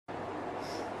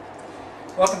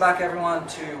Welcome back everyone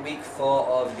to week 4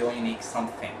 of Your Unique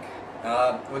Something.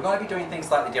 We're going to be doing things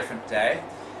slightly different today.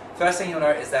 First thing you'll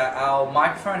note is that our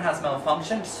microphone has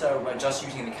malfunctioned, so we're just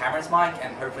using the camera's mic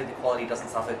and hopefully the quality doesn't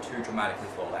suffer too dramatically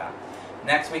for that.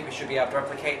 Next week we should be able to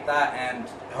replicate that, and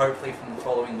hopefully from the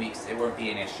following weeks it won't be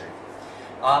an issue.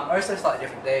 Also slightly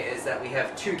different today is that we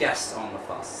have 2 guests on with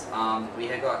us. We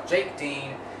have got Jake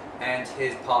Dean and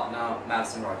his partner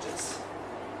Maddison Rogers.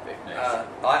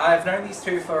 I've known these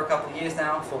two for a couple of years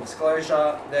now, full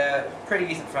disclosure. They're pretty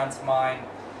decent friends of mine.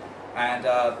 And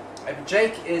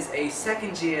Jake is a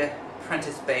second year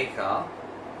Apprentice Baker,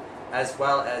 as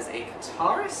well as a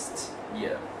guitarist.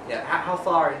 Yeah. Yeah. How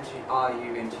far are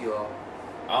you into your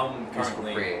musical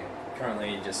career?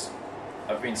 Currently just,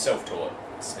 I've been self-taught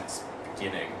since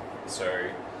beginning, so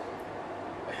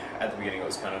at the beginning it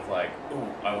was kind of like, ooh,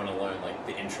 I want to learn like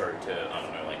the intro to, I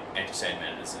don't know, like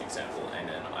Anti-Sandman as an example, and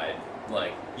then I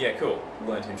like, yeah, cool,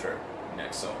 learned intro,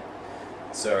 next song.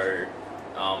 So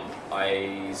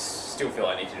I still feel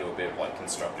I need to do a bit of like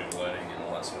constructive learning and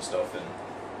all that sort of stuff, and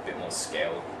a bit more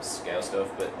scale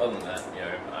stuff, but other than that, you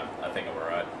know, I think I'm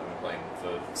alright. I've been playing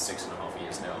for 6.5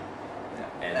 years now.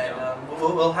 Yeah. And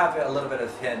we'll have a little bit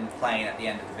of him playing at the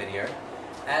end of the video.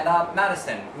 And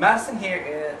Maddison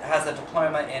here has a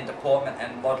diploma in Deportment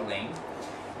and modeling,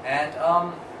 and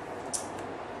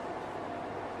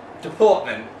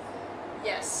Deportment.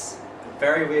 Yes.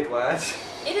 Very weird word.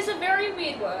 It is a very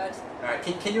weird word. Alright,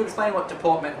 can you explain what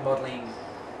Deportment and modeling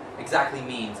exactly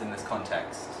means in this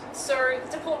context? So,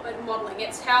 deportment and modelling,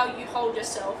 it's how you hold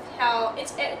yourself,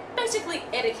 it's basically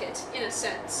etiquette in a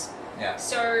sense. Yeah.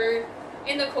 So,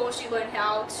 in the course you learn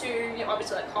how to,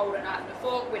 obviously like hold a knife and a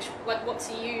fork, like what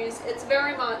to use. It's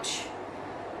very much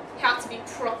how to be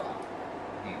proper.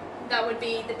 That would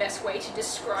be the best way to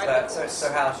describe it.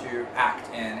 So how to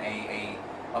act in a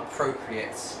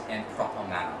appropriate and proper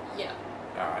manner. Yeah.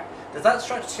 Alright. Does that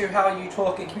stretch to how you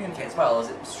talk and communicate as well, or is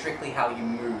it strictly how you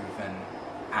move and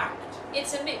act?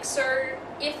 It's a mix. So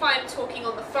if I'm talking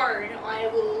on the phone, I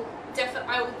will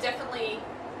definitely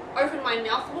open my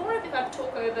mouth more. If I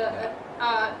talk over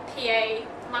a PA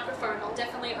microphone, I'll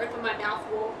definitely open my mouth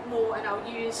more, and I'll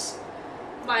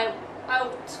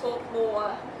talk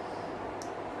more.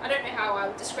 I don't know how I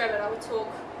would describe it. I would talk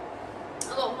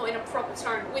a lot more in a proper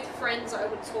tone. With friends, I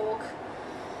would talk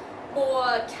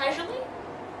more casually,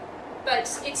 but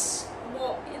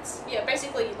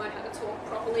basically you learn how to talk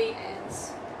properly, and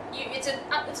you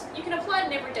can apply it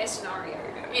in everyday scenario.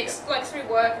 It's like through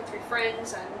work and through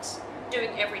friends and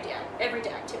doing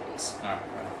everyday activities.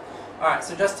 Alright,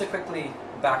 so just to quickly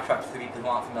backtrack for the people who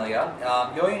aren't familiar,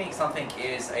 Your Unique Something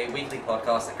is a weekly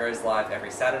podcast that goes live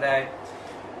every Saturday.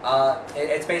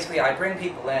 It's basically, I bring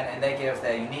people in and they give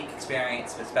their unique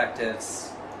experience,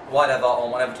 perspectives, whatever, on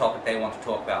whatever topic they want to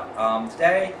talk about.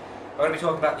 Today, we're going to be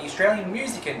talking about the Australian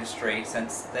music industry,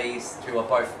 since these two are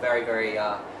both very, very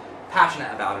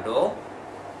passionate about it all.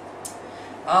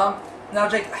 Now,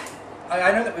 Jake,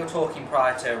 I know that we were talking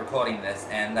prior to recording this,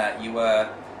 and that you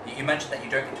mentioned that you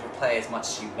don't get to play as much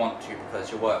as you want to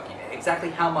because you're working. Exactly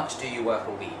how much do you work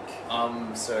a week?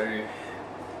 So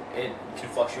it can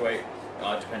fluctuate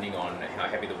depending on how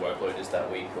heavy the workload is that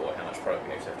week or how much product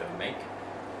we actually have to make.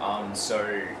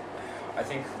 So I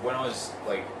think when I was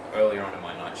like earlier on in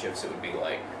my night shifts, it would be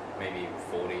like maybe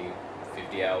 40,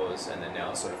 50 hours, and then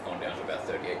now it's sort of gone down to about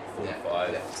 38 to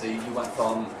 45. Yeah. So you went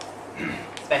from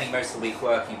spending most of the week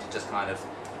working to just kind of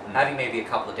having maybe a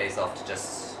couple of days off to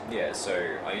just... Yeah,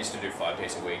 so I used to do 5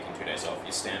 days a week and 2 days off,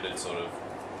 your standard sort of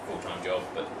full-time job,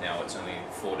 but now it's only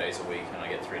 4 days a week and I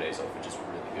get 3 days off, which is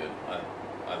really good.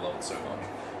 I love it so much.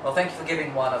 Well, thank you for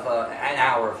giving an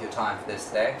hour of your time for this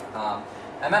today.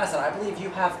 And Maddison, I believe you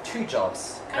have 2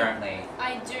 jobs currently.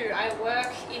 I do. I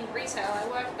work in retail. I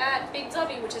work at Big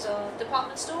W, which is a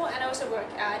department store, and I also work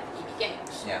at EB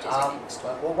Games, Yeah. which is a gaming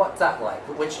store. Well, what's that like?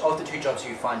 Which of the 2 jobs do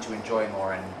you find you enjoy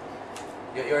more in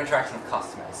your interaction with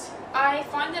customers? I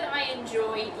find that I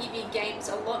enjoy EB Games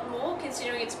a lot more,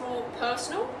 considering it's more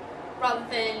personal, rather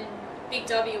than Big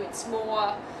W. It's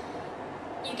more,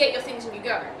 you get your things and you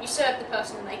go. You serve the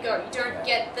person and they go. You don't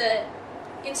get the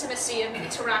intimacy of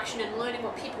interaction and learning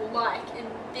what people like and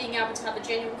being able to have a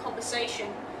genuine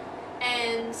conversation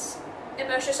and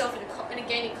immerse yourself in a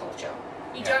gaming culture.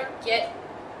 You don't get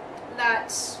that...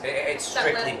 It's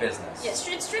strictly business. Yeah,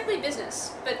 it's strictly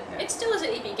business, but it still is at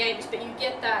EB Games, but you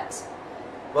get that...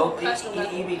 Well,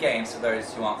 EB Games, for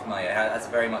those who aren't familiar, has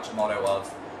very much a motto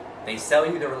of, they sell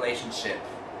you the relationship,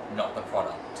 not the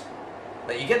product.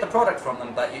 That you get the product from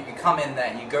them, but you come in there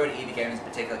and you go to EB Games in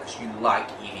particular because you like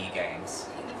EB Games.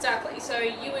 Exactly. So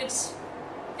you would...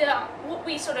 what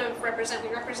we sort of represent,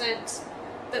 we represent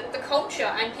the culture,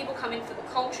 and people come in for the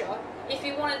culture. If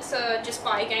you wanted to just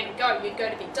buy a game and go, you'd go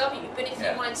to Big W. But if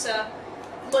you wanted to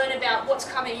learn about what's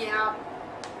coming out,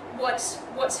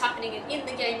 what's happening in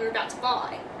the game you're about to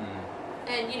buy,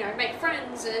 and make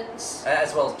friends and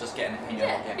as well as just get an opinion.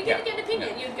 Get an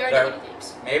opinion. You'd go to EB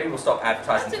Games. Maybe we'll stop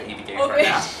advertising for EB Games right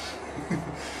now.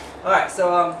 Alright,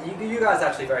 so you guys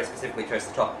actually very specifically chose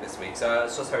the topic this week, so I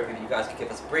was just hoping you guys could give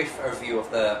us a brief overview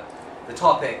of the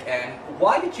topic, and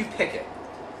why did you pick it?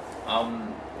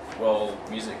 Well,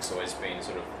 music's always been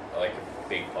sort of like a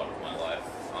big part of my life.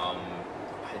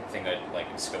 I think I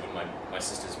discovered my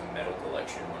sister's metal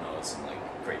collection when I was in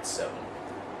grade 7,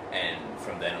 and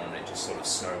from then on it just sort of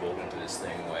snowballed into this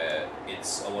thing where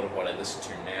it's a lot of what I listen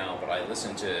to now, but I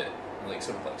listen to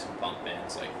some punk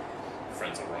bands like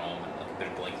Friends of Rome and a bit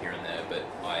of Blink here and there, but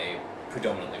I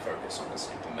predominantly focus on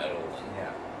listening to metal,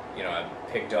 and I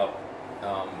picked up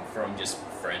from just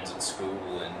friends at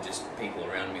school and just people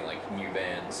around me new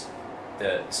bands,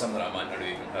 some that I might not have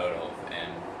even heard of,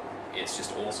 and it's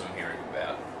just awesome hearing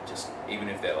about, just even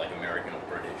if they're American or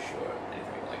British or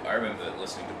anything. I remember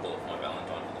listening to Bullet for My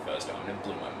Valentine for the first time and it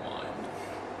blew my mind.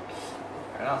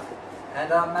 Fair enough. And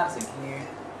Maddison,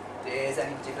 is there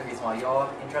any particular reason why you're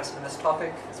interested in this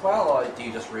topic as well, or do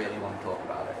you just really want to talk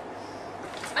about it?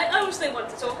 I obviously want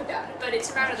to talk about it, but it's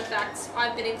a matter of the fact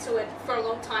I've been into it for a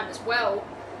long time as well.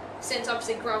 Since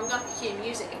obviously growing up, you hear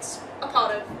music, it's a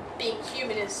part of being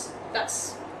human,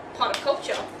 that's part of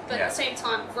culture. But at the same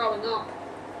time, growing up,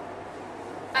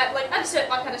 at a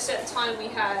certain time we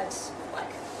had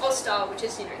All-Star, which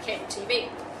is cable TV.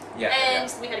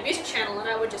 And we had a music channel, and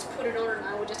I would just put it on and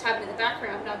I would just have it in the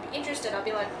background, and I'd be interested. I'd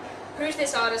be like, who's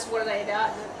this artist, what are they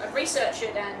about? And I'd research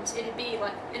it, and it'd be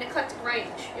an eclectic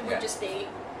range. It would just be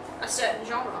a certain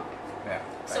genre.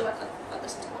 So I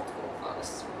listen to multiple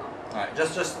artists as well. Alright,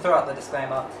 just to throw out the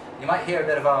disclaimer, you might hear a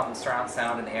bit of surround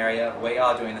sound in the area. We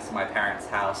are doing this in my parents'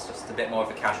 house, just a bit more of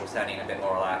a casual setting, a bit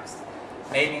more relaxed.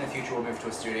 Maybe in the future we'll move to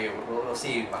a studio, we'll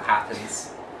see what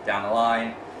happens down the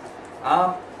line.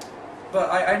 But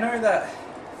I know that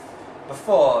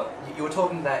before, you were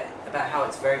talking about how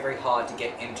it's very, very hard to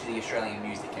get into the Australian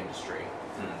music industry.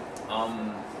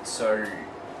 So,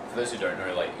 for those who don't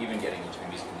know, even getting into the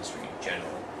music industry in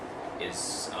general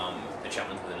is a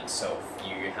challenge within itself.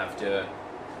 You have to...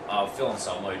 Phil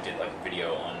Anselmo did a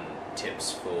video on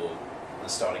tips for the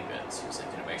starting bands. He was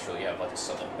make sure you have a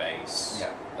southern bass.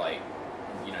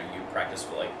 You practice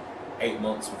for 8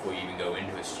 months before you even go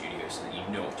into a studio so that you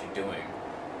know what you're doing.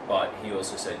 But he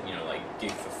also said,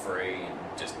 gig for free and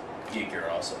just gig your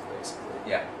ass off,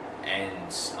 basically.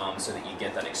 And so that you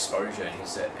get that exposure.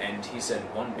 And he said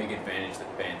one big advantage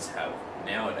that bands have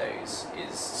nowadays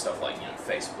is stuff like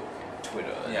Facebook and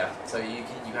Twitter. So you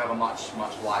have a much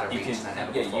wider reach than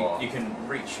ever before. You can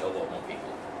reach a lot more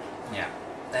people.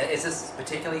 Is this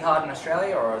particularly hard in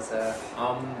Australia, or is it?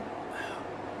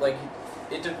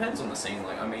 It depends on the scene.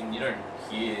 You don't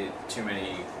hear too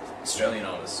many Australian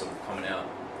artists sort of coming out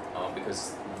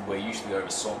because we're usually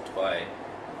overswamped by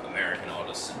American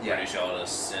artists and British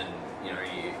artists, and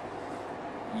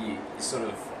you sort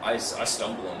of I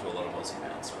stumble into a lot of Aussie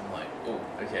bands. So I'm like, oh,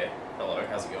 okay, hello,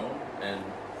 how's it going? And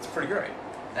it's pretty great.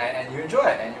 And you enjoy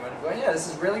it, and you went, well, yeah, this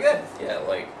is really good.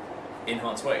 In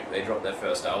Heart's Wake, they dropped their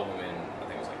first album in, I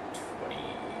think it was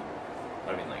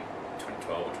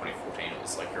 2012 or 2014. It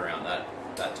was around that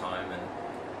time, and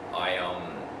I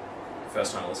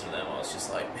first time I listened to them, I was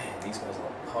just like, man, these guys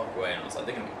are halfway, and I was like,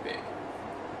 they're gonna be big.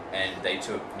 And they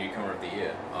took Newcomer of the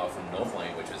Year from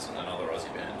Northlane, which is another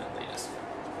Aussie band, and they just...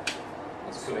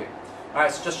 It's cool.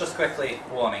 Alright, so just quickly,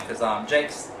 warning, because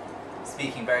Jake's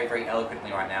speaking very, very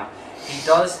eloquently right now. He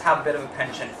does have a bit of a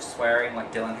penchant for swearing,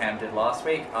 like Dillingham did last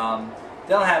week.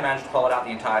 Dillingham managed to hold out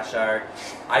the entire show.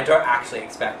 I don't actually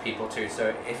expect people to,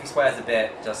 so if he swears a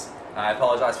bit, I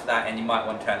apologise for that, and you might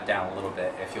want to turn it down a little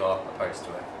bit if you're opposed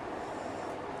to it.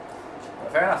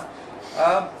 But fair enough.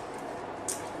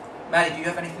 Maddie, do you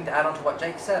have anything to add on to what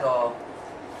Jake said, or...?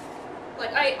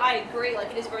 I agree,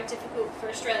 it is very difficult for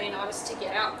Australian artists to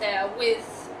get out there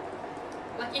with...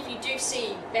 if you do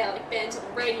see bands on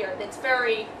the radio,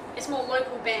 it's more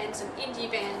local bands and indie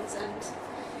bands, and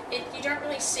you don't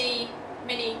really see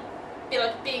many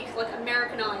big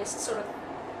Americanized sort of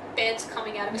bands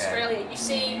coming out of Australia. You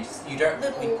see you don't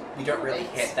really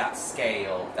hit that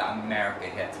scale that America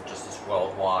hits of just this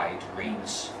worldwide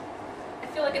reach. I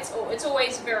feel like it's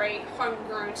always very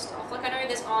homegrown stuff. I know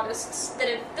there's artists that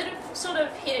have sort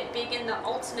of hit it big in the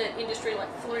alternate industry, like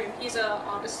Flume. He's an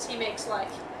artist. He makes like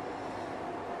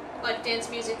dance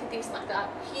music and things like that.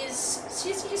 He's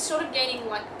sort of gaining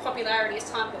popularity as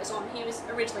time goes on. He was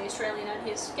originally Australian, and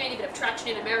he's gained a bit of traction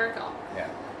in America.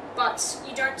 but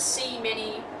you don't see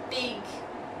many big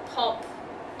pop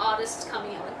artists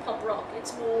coming out, like pop rock.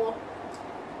 It's more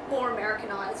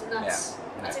Americanized, and that's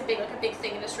a big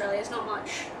thing in Australia. There's not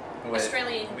much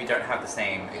Australian. We don't have the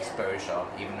same exposure,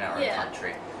 even in our own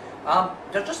country.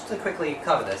 Just to quickly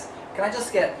cover this, can I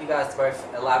just get you guys to both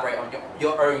elaborate on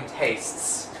your own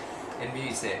tastes in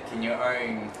music and your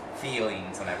own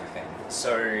feelings on everything?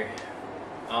 So,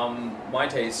 my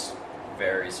taste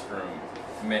varies from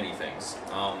many things.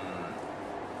 I'm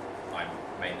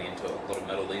mainly into a lot of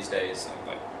metal these days. I'm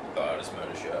like the artist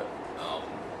Murder Shirt.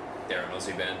 They're an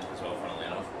Aussie band as well, funnily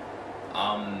enough.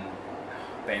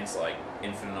 Bands like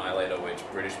Infinite Annihilator, which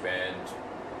British band,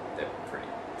 they're pretty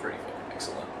fucking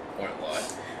excellent. Won't lie.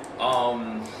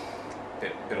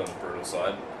 Bit on the brutal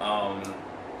side.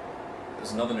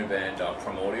 There's another new band,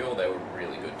 Primordial. They were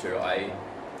really good too. I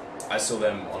saw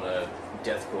them on a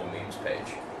deathcore memes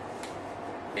page.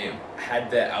 It had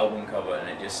their album cover and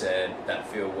it just said that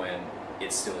feel when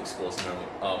it still explores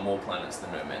more planets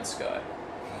than No Man's Sky.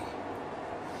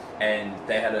 And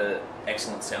they had an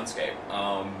excellent soundscape.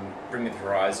 Bring Me the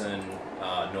Horizon,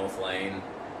 North Lane.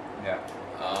 Yeah.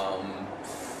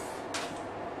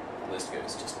 The list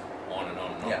goes just on and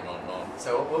on and on and on and on.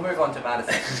 So we'll move on to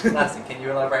Maddison. Maddison, can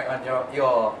you elaborate on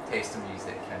your taste in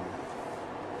music? And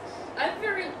I have a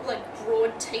very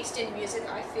broad taste in music.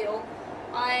 I feel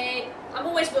I'm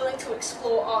always willing to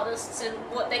explore artists and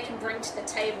what they can bring to the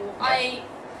table. Yeah.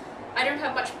 I don't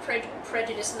have much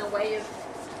prejudice in the way of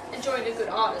enjoying a good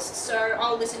artist, so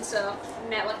I'll listen to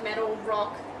metal,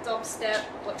 rock, dubstep,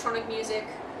 electronic music.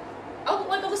 I'll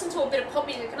listen to a bit of pop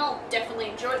music and I'll definitely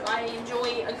enjoy it. I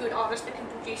enjoy a good artist that can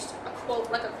produce a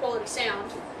quality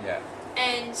sound. Yeah.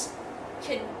 And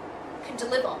can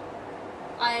deliver.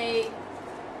 I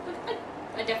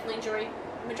definitely enjoy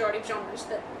the majority of genres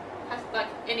that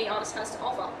any artist has to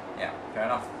offer. Yeah, fair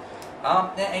enough.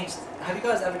 Have you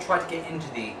guys ever tried to get into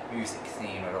the music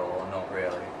scene at all, or not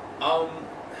really?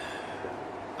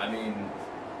 I mean,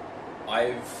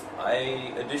 I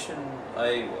didn't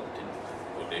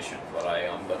audition, but I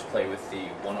got to play with the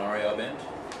One RAR band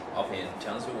up in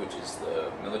Townsville, which is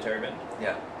the military band.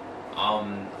 Yeah.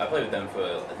 I played with them for,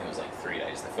 I think it was 3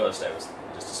 days. The first day was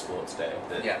just a sports day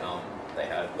that they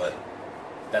had, but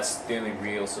that's the only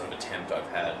real sort of attempt I've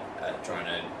had at trying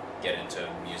to get into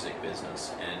music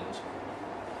business, and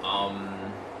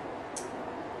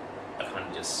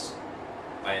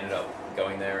I ended up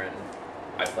going there and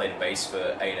I played bass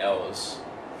for 8 hours,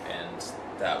 and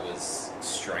that was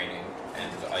straining,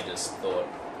 and I just thought,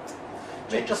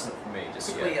 Jake, just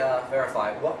quickly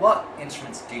verify, what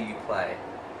instruments do you play?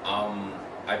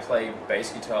 I play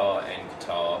bass guitar and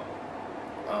guitar,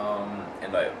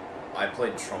 and I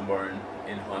played trombone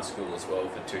in high school as well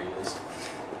for 2 years.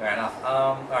 Fair enough.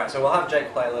 Alright, so we'll have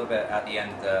Jake play a little bit at the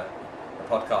end of the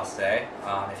podcast today.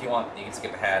 If you want, you can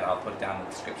skip ahead. I'll put it down in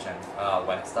the description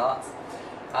when it starts.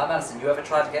 Maddison, you ever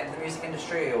tried to get into the music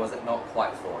industry, or was it not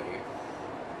quite for you?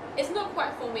 It's not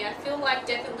quite for me. I feel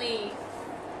definitely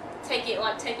taking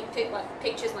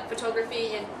pictures,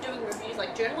 photography, and doing reviews,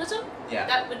 journalism. Yeah.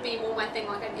 That would be more my thing.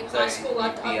 In high school,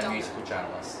 I'd be a musical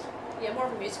journalist. Yeah, more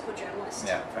of a musical journalist.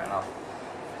 Yeah, fair enough.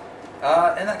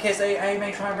 In that case, I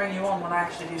may try and bring you on when I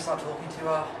actually do start talking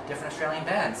to different Australian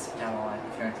bands down the line,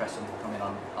 if you're interested in coming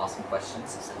on and asking questions.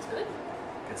 Sounds good.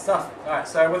 Good stuff. Alright,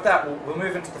 so with that, we'll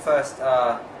move into the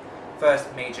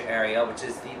first major area, which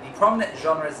is the prominent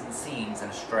genres and scenes in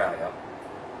Australia.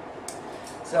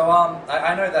 So,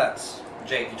 I know that,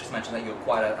 Jake, you just mentioned that you're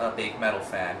quite a big metal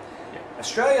fan. Yeah.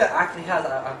 Australia actually has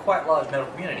a quite large metal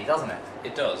community, doesn't it?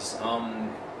 It does.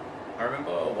 I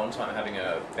remember one time having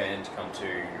a band come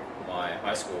to my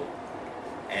high school,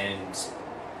 and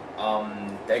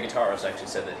their guitarist actually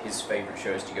said that his favourite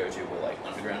shows to go to were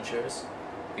underground shows,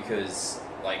 because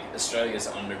Australia's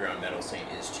underground metal scene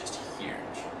is just huge.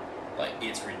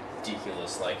 It's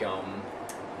ridiculous.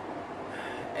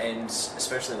 And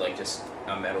especially just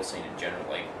our metal scene in general.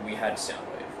 We had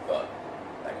Soundwave, but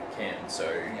they got canned. So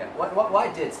yeah.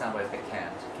 Why did Soundwave get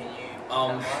canned? Can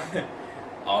you?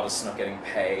 Artists not getting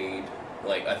paid.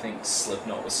 I think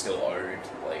Slipknot was still owed.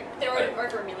 They're over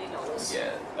 $1 million.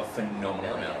 Yeah, a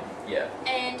phenomenal amount. Yeah.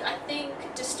 And I think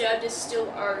Disturbed is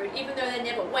still owed, even though they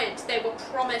never went. They were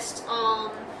promised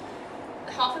 $500,000,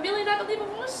 I believe it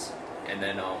was. And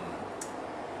then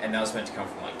and that was meant to come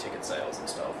from ticket sales and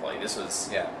stuff. This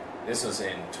was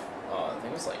in I think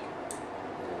it was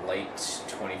late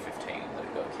 2015 that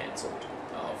it got cancelled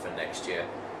for next year,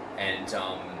 and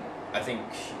I think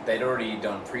they'd already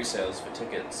done pre-sales for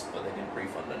tickets, but they didn't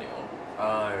refund anyone.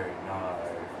 Oh no.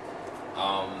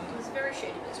 It was a very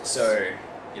shady business. So,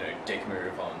 dick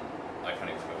move on. I can't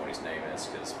even remember what his name is,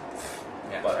 because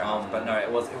Yeah, but fair enough. But no,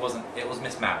 it was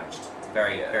mismanaged.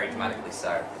 Very Yeah. very dramatically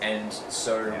so. And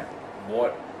so Yeah.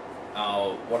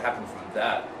 what happened from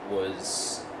that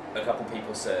was a couple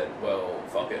people said, well,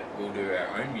 fuck it, we'll do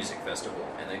our own music festival,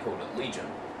 and they called it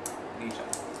Legion. Legion.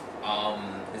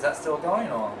 Is that still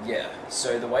going or? Yeah.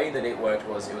 So the way that it worked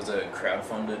was it was a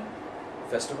crowdfunded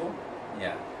festival.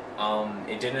 Yeah.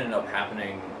 It didn't end up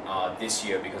happening this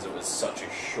year because it was such a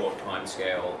short time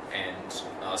scale, and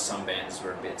some bands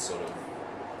were a bit sort of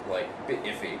like a bit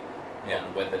iffy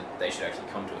on whether they should actually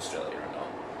come to Australia or not.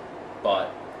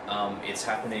 But it's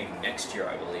happening next year,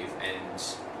 I believe, and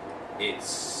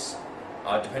it's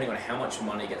depending on how much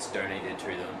money gets donated to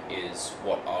them is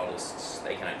what artists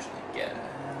they can actually get.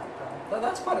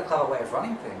 That's quite a clever way of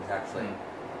running things, actually.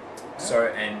 So,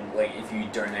 and like if you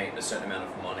donate a certain amount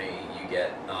of money, you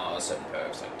get certain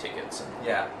perks like tickets and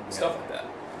stuff like that.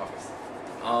 Obviously.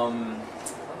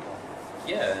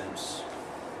 Yeah, and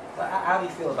How do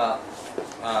you feel about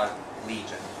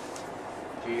Legion?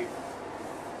 Do you?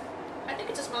 I think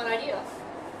it's a smart idea.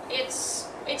 It's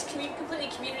completely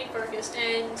community focused,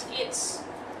 and it's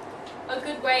a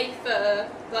good way for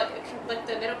like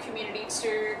the metal community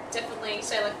to definitely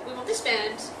say like, we want this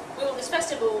band, we want this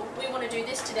festival, we want to do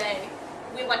this today,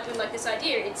 we like this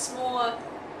idea. It's more,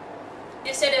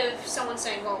 instead of someone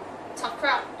saying, well, tough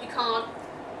crap, you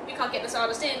can't get this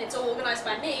artist in, it's all organised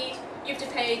by me, you have to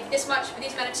pay this much for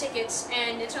these amount of tickets,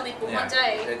 and it's only for one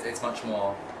day. It's much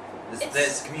more.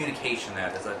 There's communication there.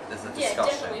 There's a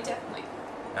discussion. Yeah, definitely.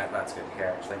 That's good to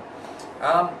hear, actually.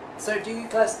 So do you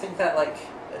guys think that like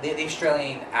the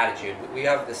Australian attitude, we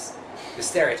have this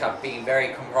stereotype of being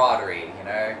very camaraderie, you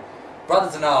know,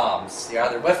 brothers in arms, you're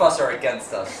either with us or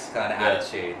against us kind of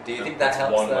attitude. Do you think that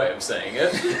helps? That's one way of saying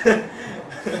it.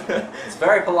 It's a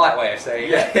very polite way of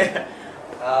saying it.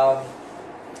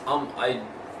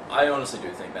 I honestly do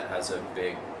think that has a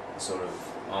big sort of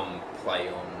play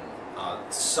on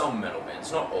some metal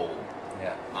bands, not all.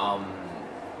 Yeah.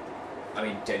 I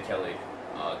mean, Dead Kelly,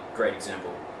 great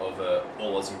example of a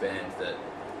all Aussie band that,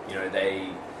 you know, they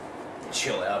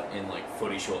chill out in like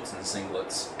footy shorts and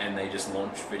singlets, and they just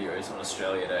launch videos on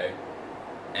Australia Day,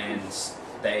 and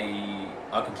they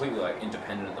are completely like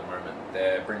independent at the moment.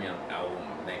 They're bringing out an album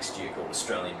next year called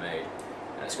Australian Made,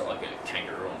 and it's got like a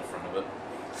kangaroo on the front of it.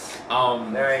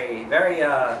 Very, very,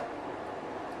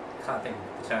 can't think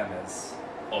of the term is.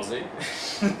 Aussie.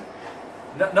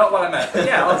 Not what I meant, but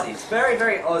yeah, Aussie. It's very,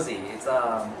 very Aussie. It's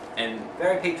and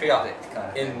very patriotic kind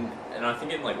of thing. And I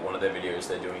think in like one of their videos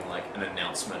they're doing like an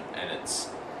announcement, and it's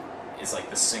like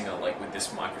the singer like with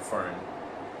this microphone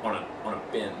on a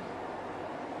bin,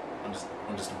 on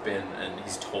just a bin, and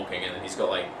he's talking, and then he's got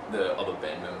like the other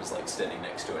band members like standing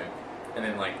next to him, and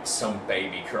then like some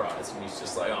baby cries, and he's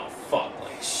just like, oh fuck,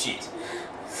 like shit.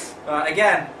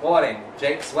 Again, warning,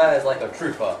 Jake swears like a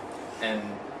trooper. And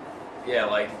yeah,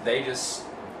 like they just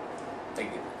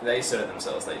they said it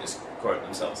themselves. They just quote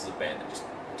themselves as a band that just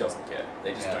doesn't care.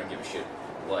 They just don't give a shit.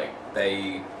 Like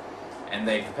they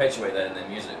perpetuate that in their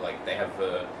music. Like they have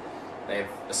a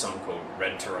song called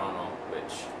Red Tirana,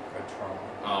 which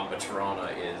a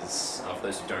Tirana is, for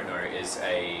those who don't know, is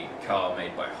a car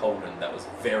made by Holden that was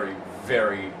very,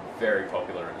 very, very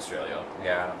popular in Australia.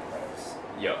 Yeah.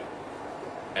 Yep.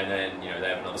 And then, you know, they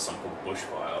have another song called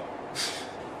Bushfire.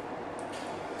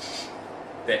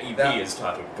 Their EP is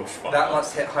titled Bushfire. That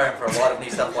must hit home for a lot of New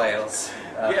South Wales.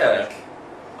 Yeah.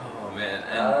 Oh man.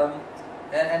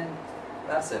 And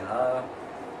that's it. I've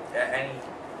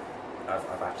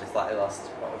actually slightly lost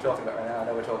what we're talking about right now. I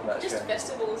know we're talking about Just Australian.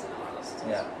 festivals and artists.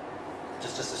 Yeah.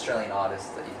 Just Australian artists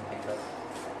that you can think of.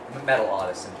 Metal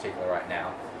artists in particular right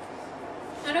now.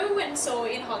 I know we went and saw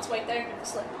In Heart's Wake, they opened a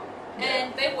Slipknot,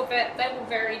 and they were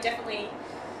very definitely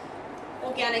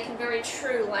organic and very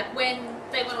true. Like when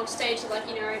they went on stage, like,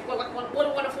 you know, what a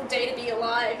wonderful day to be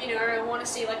alive. You know, I want to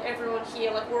see like everyone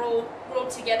here. Like we're all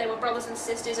together. We're brothers and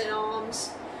sisters in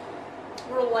arms.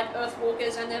 We're all like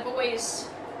Earthwalkers, and they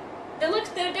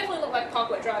definitely look like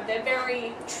Parkway Drive. They're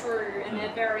very true, and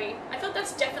they're very. I felt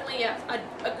that's definitely a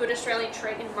good Australian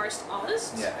trait in most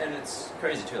artists. Yeah, and it's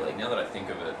crazy too. Like now that I think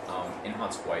of it, In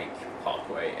Heart's Wake,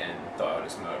 Parkway, and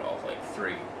Diatus Murdoch, like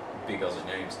three big Aussie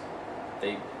names,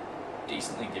 they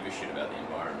decently give a shit about the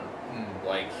environment.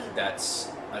 Like that's,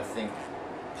 I think,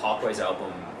 Parkway's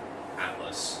album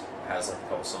Atlas has like a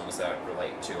couple songs that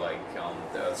relate to like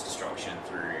the Earth's destruction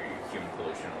through human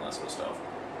pollution and all that sort of stuff.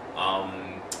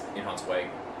 In Heart's Wake,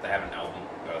 they have an album,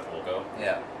 Earthwalker.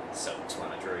 Yeah.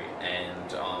 Self-explanatory. And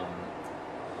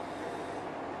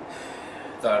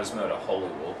Diatus Murder, Holy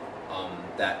War,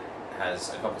 that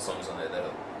has a couple songs on there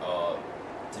that are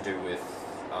to do with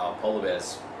polar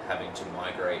bears having to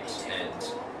migrate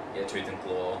and Yeah, Tooth and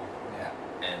Claw, Yeah.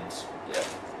 and yeah.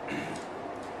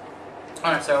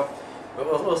 Alright, so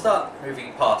we'll start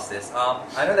moving past this.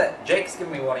 I know that Jake's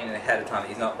given me warning ahead of time that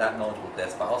he's not that knowledgeable with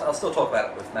this, but I'll still talk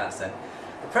about it with Maddison.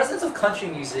 The presence of country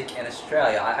music in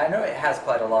Australia, I know it has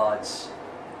quite a large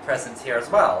presence here as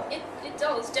well. It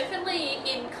does, definitely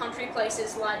in country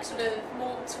places like sort of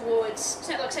more towards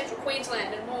like central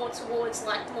Queensland and more towards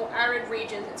like more arid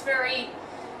regions.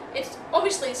 It's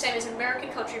obviously the same as American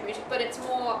country music, but it's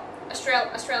more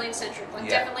Australian centric. Like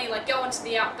definitely like going to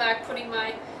the outback, putting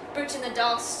my boots in the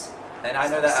dust. And I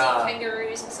know that seeing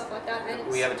kangaroos and stuff like that. And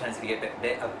we have a tendency to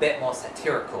get a bit more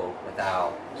satirical with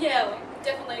our... Yeah, like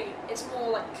definitely it's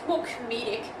more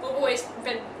comedic. We've always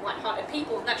been light-hearted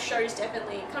people, and that shows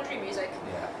definitely in country music.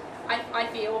 Yeah. I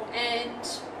feel, and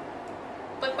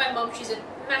like my mum, she's a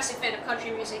massive fan of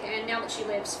country music, and now that she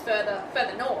lives further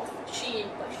north, she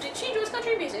enjoys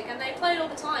country music, and they play it all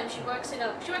the time. She works in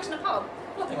a pub.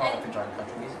 Nothing wrong with enjoying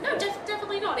country music. No,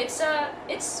 definitely not. It's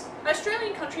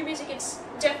Australian country music. It's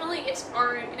definitely its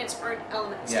own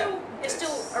element. It's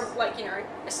still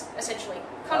essentially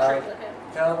country.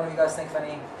 Can either one of you guys think of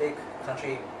any big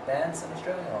country bands in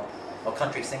Australia or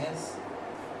country singers?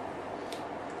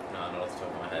 No, not off the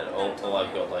top of my head. All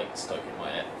I've got like stuck in my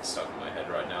head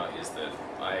right now is that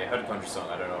I heard a country song.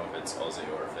 I don't know if it's Aussie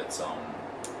or if it's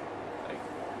like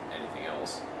anything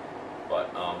else, but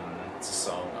it's a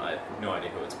song. I have no idea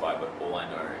who it's by, but all I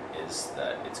know is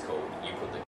that it's called "You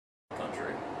Put the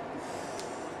Country."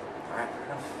 Alright, fair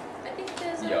enough. I think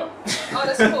there's Yeah.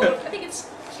 that's called. I think it's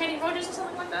Kenny Rogers or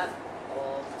something like that,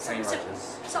 or Kenny something,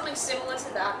 Rogers. something similar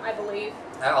to that, I believe.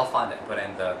 I'll find it and put it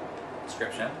in the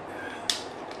description.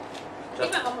 I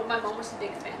think my mum was a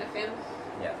big fan of him.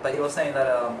 Yeah, but you were saying that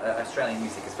Australian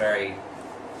music is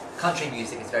country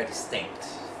music is very distinct.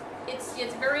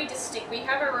 It's very distinct. We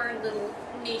have our own little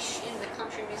niche in the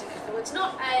country music. I feel it's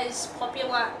not as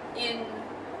popular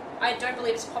I don't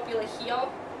believe it's popular here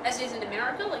as it is in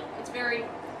America. Like it's very,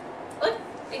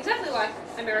 exactly like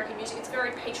American music. It's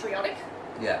very patriotic.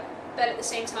 Yeah. But at the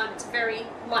same time, it's very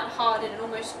light-hearted and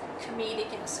almost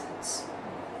comedic in a sense.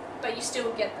 But you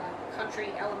still get that country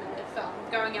element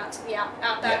of going out to the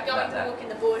outback, going to walk in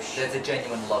the bush. There's a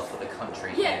genuine love for the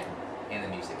country in the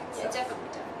music itself. Yeah, definitely.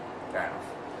 Fair enough.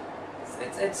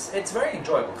 It's very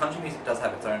enjoyable. Country music does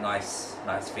have its own nice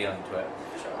feeling to it.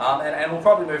 Sure. And we'll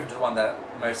probably move into the one that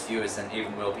most viewers and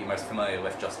even will be most familiar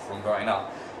with just from growing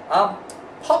up.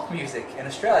 Pop music in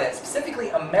Australia, specifically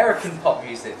American pop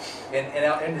music in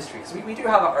our industry, because we do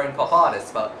have our own pop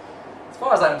artists, but as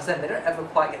far as I understand, they don't ever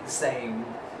quite get the same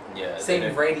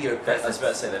radio presence. I was about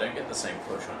to say they don't get the same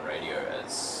push on radio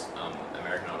as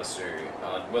American artists do,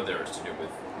 whether it's to do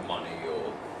with money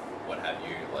or what have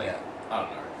you. I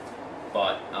don't know,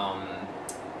 but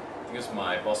because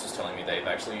my boss was telling me they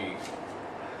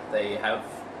have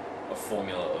a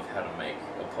formula of how to make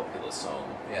a popular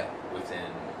song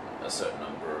within a certain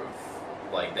number of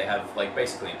they have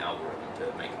basically an algorithm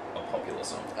to make a popular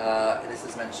song. This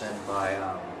is mentioned by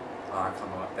I can't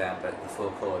remember what band, but the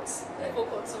Full Chords. The Full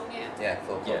Chords song, yeah. Yeah,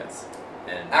 Full Chords.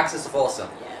 Yeah. And Axis of Awesome.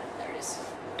 Yeah, there it is.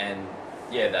 And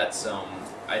yeah, that's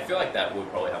I feel like that would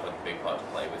probably have a big part to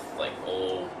play with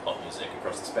all pop music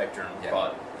across the spectrum. Yeah.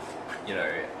 But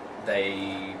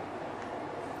they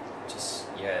just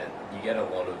you get a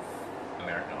lot of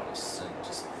American artists and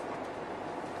just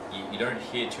you don't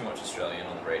hear too much Australian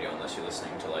on the radio unless you're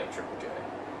listening to Triple J.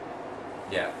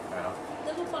 Yeah, fair enough.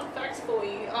 Little fun facts for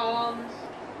you.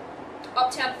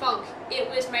 Uptown Funk, it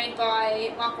was made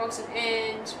by Mark Ronson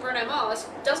and Bruno Mars,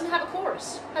 doesn't have a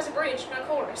chorus, has a bridge, no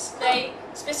chorus. They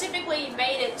specifically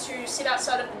made it to sit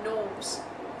outside of the norms.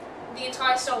 The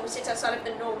entire song sits outside of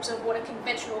the norms of what a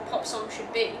conventional pop song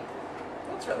should be.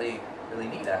 That's really, really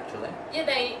neat, actually. Yeah,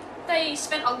 they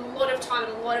spent a lot of time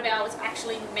and a lot of hours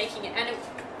actually making it, and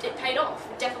it paid off.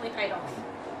 It definitely paid off.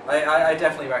 I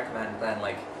definitely recommend then,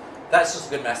 that's just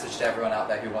a good message to everyone out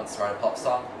there who wants to write a pop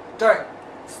song. Don't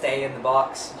stay in the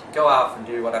box. Go out and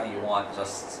do whatever you want.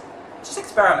 Just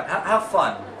experiment. Have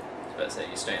fun. I was about to say,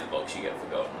 you stay in the box, you get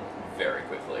forgotten very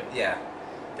quickly. Yeah,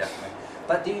 definitely.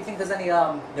 But do you think there's any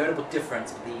notable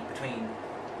difference between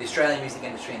the Australian music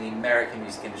industry and the American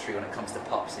music industry when it comes to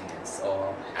pop singers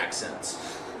or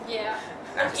accents? Yeah.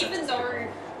 Accents Even though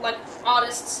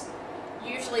artists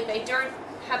usually they don't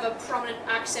have a prominent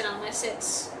accent unless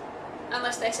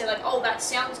they say oh, that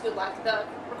sounds good, the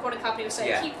recording company will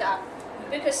say keep that.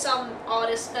 Because some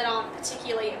artists that aren't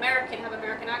particularly American have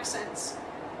American accents.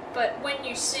 But when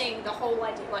you sing, the whole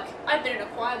idea, I've been in a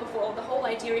choir before, the whole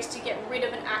idea is to get rid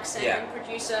of an accent and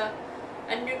produce a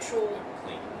neutral,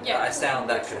 a sound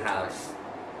that could have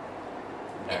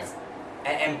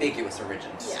ambiguous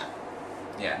origins. Yeah.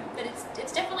 Yeah. But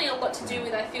it's definitely a lot to do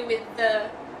with, I feel, with the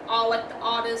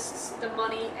artists, the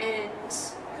money, and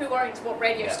who owns what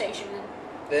radio station,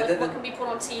 and what can be put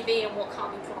on TV and what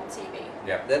can't be put on TV.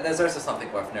 Yeah, there's also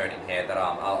something worth noting here that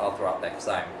I'll throw up there because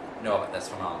I know about this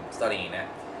from studying it.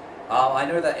 I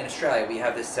know that in Australia we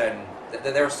have this certain...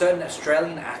 There are certain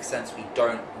Australian accents we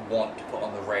don't want to put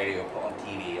on the radio or put on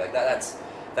TV. Like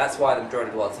that's why the majority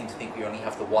of the world seems to think we only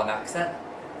have the one accent.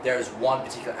 There is one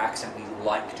particular accent we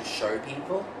like to show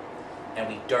people, and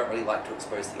we don't really like to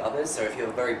expose the others. So if you have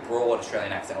a very broad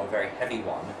Australian accent or a very heavy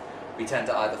one, we tend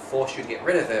to either force you to get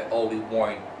rid of it or we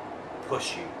won't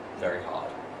push you very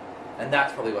hard. And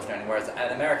that's probably worth noting, whereas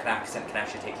an American accent can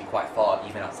actually take you quite far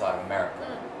even outside of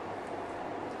America.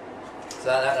 So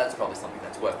that's probably something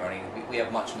that's worth noting. We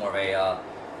have much more of a...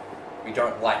 we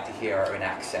don't like to hear our own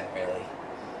accent, really.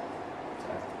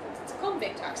 So. It's a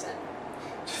convict accent.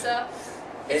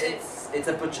 It's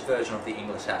a butchered version of the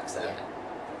English accent,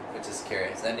 which is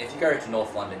curious. And if you go to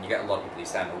North London, you get a lot of people who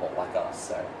sound a lot like us,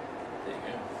 so there you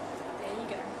go. There you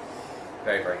go.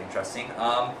 Very, very interesting.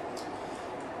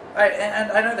 Right,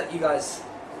 and I know that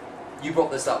you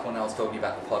brought this up when I was talking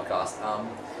about the podcast,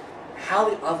 how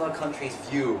the other countries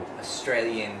view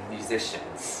Australian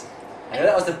musicians. I know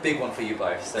that was a big one for you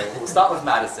both, so we'll start with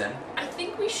Maddison. I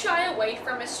think we shy away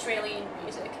from Australian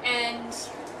music,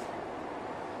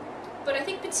 but I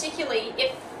think particularly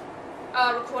if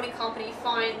a recording company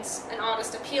finds an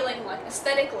artist appealing, like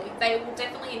aesthetically, they will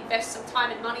definitely invest some time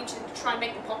and money to try and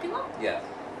make them popular. Yeah.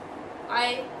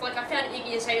 I found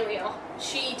Iggy Azalea.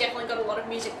 She definitely got a lot of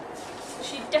music.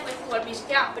 She definitely put a lot of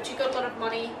music out, but she got a lot of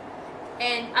money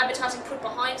and advertising put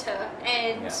behind her.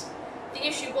 And the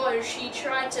issue was she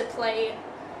tried to play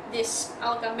this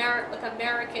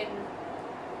American,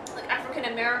 like African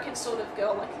American sort of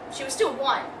girl. Like she was still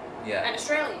white. Yeah. And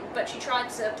Australian, but she tried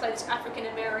to play this African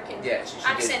American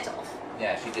accent off.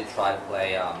 Yeah, she did try to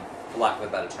play, for lack of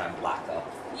a better term, blacker.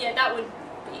 Yeah, that would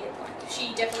be it. Like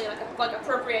she definitely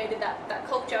appropriated that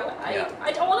culture. Yeah.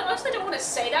 I honestly don't want to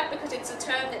say that because it's a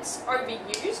term that's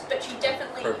overused, but she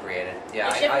definitely appropriated.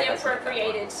 Yeah, she definitely I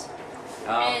appropriated,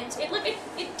 and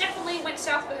it definitely went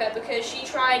south for her because she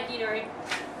tried,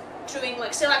 doing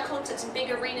like sellout concerts in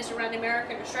big arenas around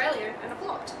America and Australia, and it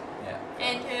flopped. Yeah.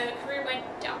 And her career went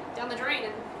down the drain,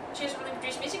 and she doesn't really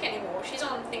produce music anymore. She's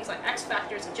on things like X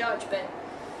Factor as a judge, but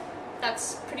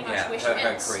that's pretty much where she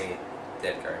ends. Her career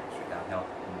did go straight downhill.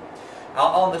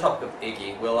 On the topic of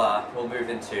Iggy, we'll move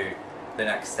into the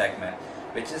next segment,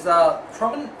 which is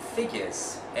prominent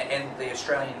figures in the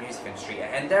Australian music industry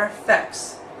and their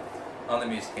effects on the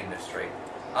music industry.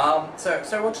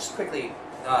 So we'll just quickly.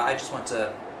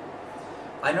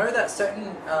 I know that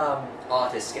certain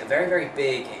artists get very, very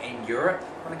big in Europe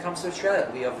when it comes to Australia.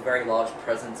 We have a very large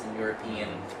presence in European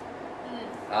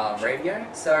radio.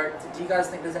 So, do you guys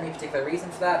think there's any particular reason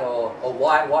for that, or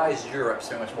why is Europe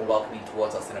so much more welcoming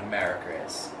towards us than America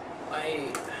is?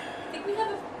 I think we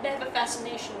have a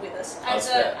fascination with us as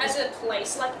a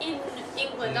place. Like in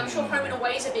England, I'm sure Home and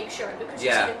Away is a big show because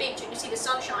you see the beach and you see the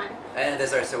sunshine. And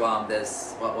there's also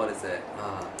what is it?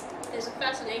 There's a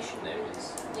fascination.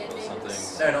 Neighbours. Yeah,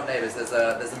 Neighbours. No, not Neighbours. There's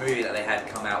a movie that they had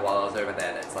come out while I was over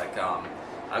there. That's like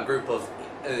a group of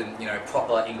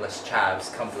proper English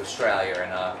chavs come to Australia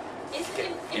and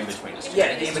In-Betweeners.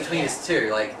 Yeah, the In-Betweeners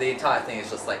too. Like the entire thing is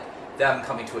just like them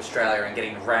coming to Australia and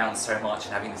getting around so much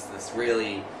and having this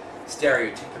really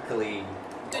stereotypically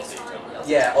Good time.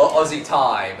 Aussie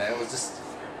time. And it was just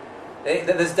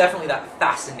there's definitely that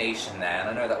fascination there. And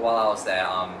I know that while I was there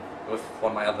with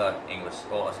one of my other English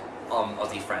or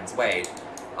Aussie friends, Wade,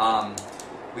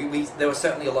 there was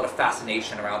certainly a lot of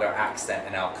fascination around our accent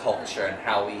and our culture and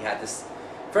how we had this.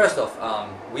 First off,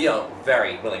 we are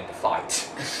very willing to fight.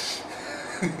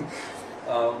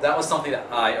 That was something that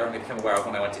I only became aware of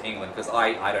when I went to England because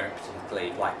I don't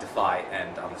particularly like to fight,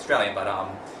 and I'm Australian, but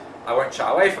I won't shy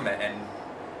away from it, and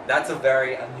that's a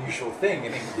very unusual thing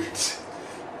in England.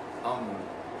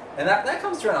 And that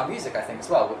comes through in our music, I think, as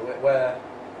well.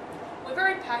 We're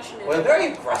very passionate. We're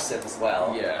very aggressive as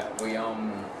well. Yeah, we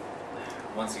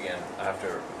once again I have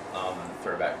to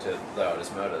throw back to the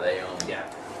Artist Murder.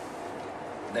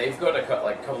 They've got a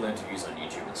couple of interviews on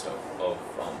YouTube and stuff of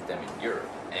them in Europe,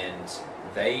 and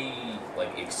they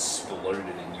exploded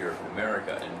in Europe and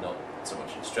America, and not so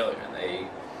much in Australia. And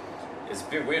it's a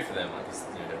bit weird for them, because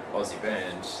they're an Aussie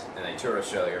band, and they tour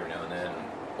Australia every now and then, and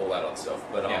all that other stuff.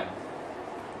 But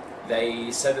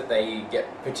they said that they get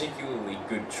particularly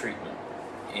good treatment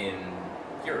in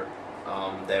Europe.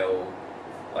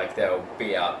 They'll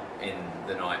be out in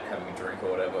the night having a drink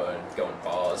or whatever and go in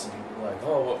bars, and people are like,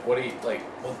 oh, what do you,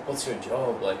 what's your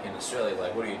job, in Australia,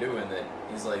 what do you do? And then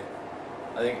he's like,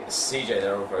 I think CJ,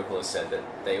 their old vocalist, said that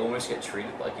they almost get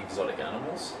treated like exotic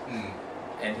animals. Mm.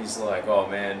 And he's like, oh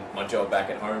man, my job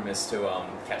back at home is to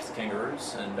catch the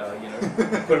kangaroos and, you know,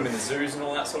 put them in the zoos and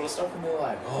all that sort of stuff. And they're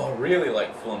like, oh, really?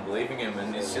 Like, full on believing him.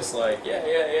 And it's just like,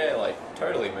 yeah, like,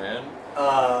 totally, man.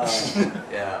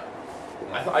 Yeah.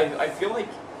 I feel like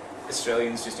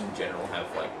Australians just in general have,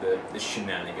 like, the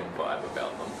shenanigan vibe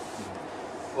about them.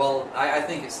 Well, I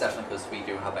think it's definitely because we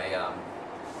do have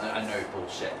a no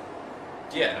bullshit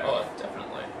Yeah, oh,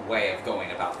 definitely. way of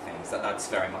going about things. That's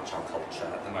very much our culture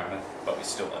at the moment. But we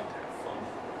still like to have fun.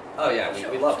 Oh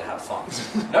yeah, we love to have fun.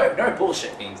 No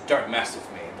bullshit means don't mess with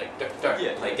me. Like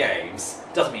don't play games.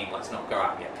 Doesn't mean let's not go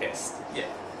out and get pissed. Yeah.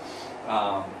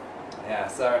 Yeah.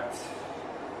 So.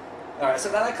 Alright,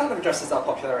 so that kind of addresses our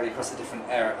popularity across the different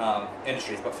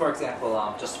industries. But for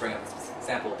example, just to bring up this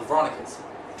example, the Veronicas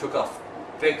took off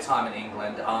big time in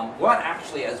England. Weren't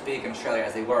actually as big in Australia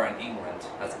as they were in England,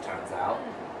 as it turns out.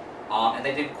 And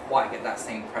they didn't quite get that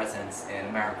same presence in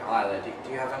America either.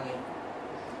 Do you have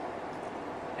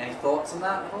any thoughts on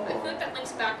that at all? I feel like that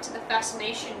links back to the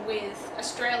fascination with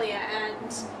Australia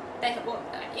and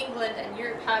England and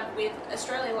Europe have with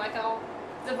Australia. Like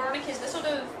the Veronicas, they're sort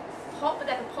of pop, but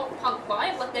they have a pop punk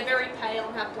vibe. Like they're very pale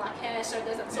and have black hair, so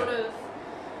there's that sort of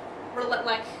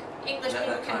like English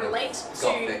people can relate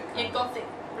to gothic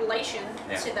relation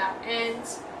to that. And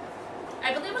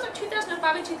I believe it was like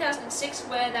 2005 and 2006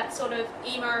 where that sort of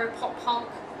emo pop punk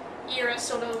era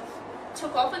sort of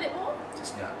took off a bit more.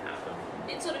 Just not happen.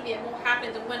 It sort of more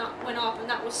happened and went up, and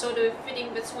that was sort of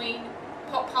fitting between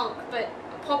pop punk, but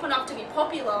pop enough to be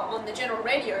popular on the general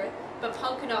radio, but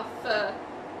punk enough for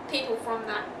people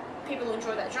who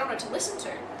enjoy that genre to listen to,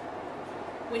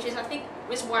 which is I think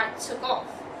was why it took off.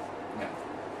 Yeah.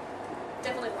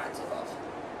 Definitely why it took off.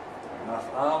 Fair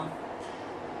enough. I'm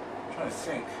trying to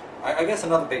think. I guess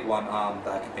another big one that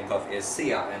I can think of is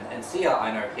Sia, and Sia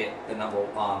I know hit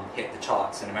the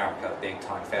charts in America big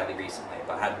time fairly recently,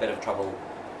 but had a bit of trouble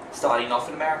starting off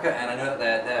in America. And I know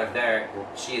that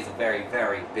she is a very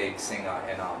very big singer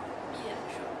in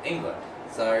England.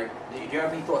 So do you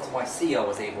have any thoughts on why Sia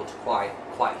was able to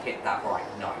quite hit that right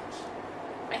note?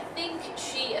 I think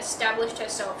she established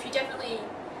herself. She definitely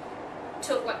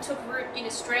took root in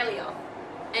Australia.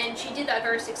 And she did that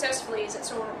very successfully as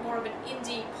sort of more of an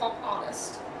indie pop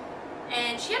artist.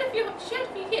 And she had a few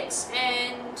hits,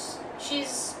 and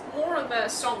she's more of a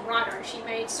songwriter, and she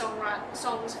made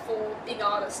songs for big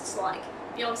artists like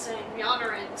Beyonce and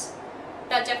Rihanna, and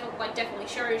that definitely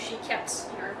shows she kept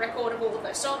record of all of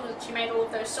those songs. She made all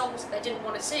of those songs that they didn't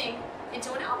want to sing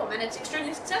into an album, and it's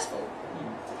extremely successful.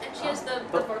 And she has the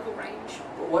vocal range.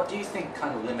 What do you think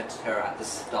kind of limits her at the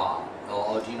start,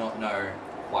 or do you not know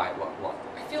quite what?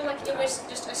 I feel like it was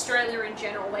just Australia in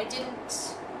general. They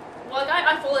didn't. Well,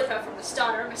 I followed her from the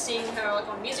start. I remember seeing her like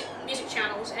on music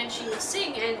channels, and she would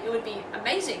sing, and it would be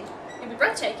amazing. It would be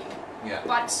breathtaking. Yeah.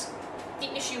 But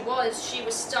the issue was she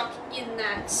was stuck in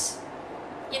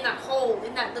that hole,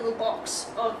 in that little box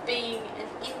of being an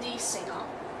indie singer,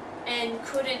 and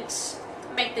couldn't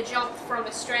make the jump from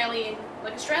Australian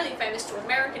famous to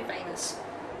American famous,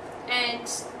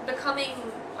 and becoming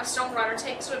a songwriter,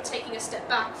 taking a step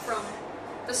back from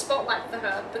the spotlight for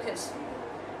her, because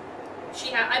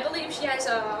I believe she has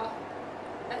a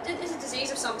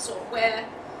disease of some sort where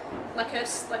her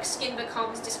skin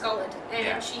becomes discolored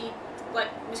and she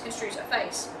misconstrues her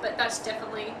face, but that's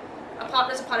definitely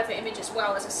there's a part of her image as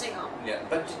well as a singer. Yeah,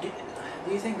 but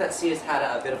do you think that Sia's had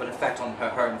a bit of an effect on her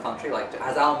home country? Like,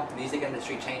 has our music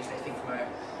industry changed anything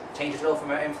changed at all from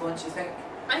her influence, you think?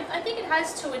 I think it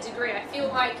has to a degree. I feel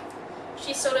like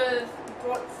she sort of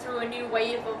brought through a new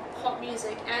wave of pop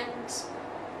music and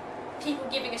people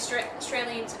giving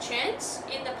Australians a chance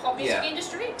in the pop music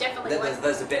industry. Definitely.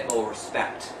 There's a bit more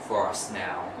respect for us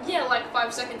now. Yeah, like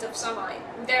 5 Seconds of Summer.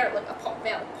 They're like a pop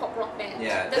rock band.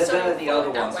 Yeah, they're the other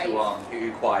ones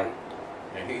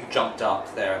who jumped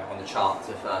up there on the charts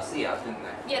with Sia, didn't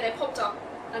they? Yeah, they popped up,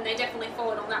 and they definitely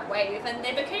followed on that wave, and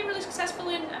they became really successful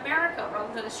in America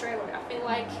rather than Australia. I feel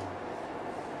like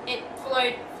it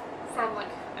followed from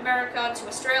America to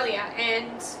Australia,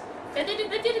 and they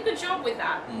did a good job with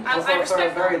that. For a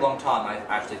very long time, I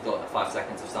actually thought that 5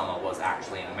 Seconds of Summer was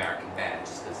actually an American band,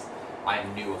 just because I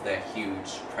knew of their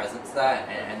huge presence there,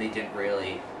 and they didn't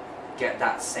really get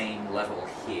that same level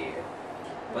here.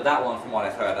 But that one, from what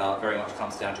I've heard, very much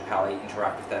comes down to how they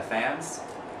interact with their fans.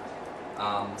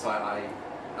 So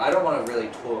I don't want to really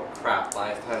talk crap, but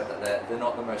I've heard that they're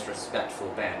not the most respectful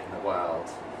band in the world.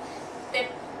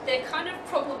 They're kind of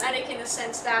problematic in the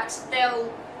sense that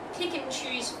they'll pick and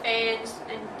choose fans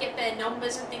and get their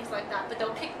numbers and things like that, but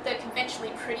they'll pick the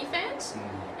conventionally pretty fans,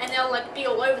 and they'll like be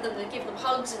all over them. They'll give them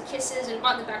hugs and kisses and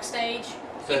invite them backstage.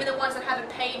 So even the ones that haven't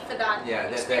paid for that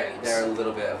experience. They're a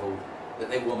little bit of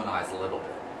they womanize a little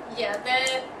bit. Yeah,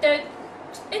 they're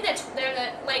in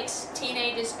their late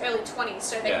teenagers, early 20s,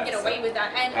 so they can get away with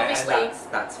that. And obviously,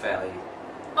 that's fairly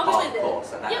obviously hardcore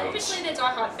at that age. Obviously they're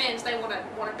diehard fans. They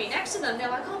want to be next to them. They're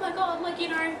like, oh my god, like, you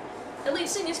know, the lead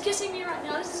singer's kissing me right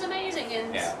now. This is amazing.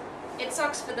 And it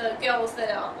sucks for the girls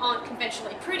that aren't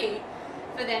conventionally pretty,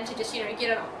 for them to just, you know,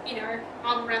 get a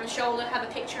arm around the shoulder, have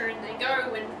a picture, and they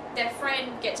go. And their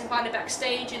friend gets invited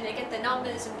backstage, and they get their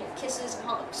numbers and get kisses and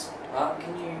hugs. I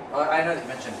know that you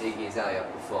mentioned Iggy Azalea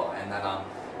before, and that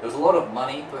there was a lot of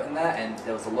money put in there, and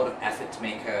there was a lot of effort to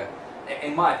make her.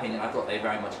 In my opinion, I thought they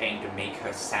very much aimed to make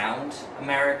her sound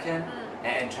American,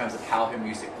 in terms of how her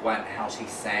music went, how she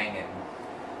sang, and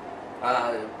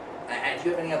do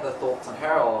you have any other thoughts on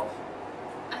her, or?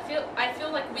 I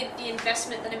feel like with the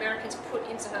investment that Americans put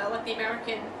into her, like the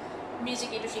American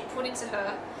music industry put into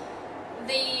her,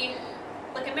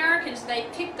 Americans, they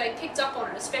picked up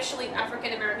on it, especially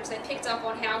African Americans. They picked up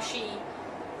on how she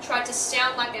tried to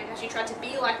sound like them, how she tried to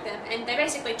be like them, and they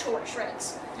basically tore her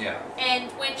shreds. Yeah.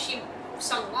 And when she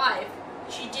sung live,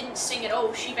 she didn't sing at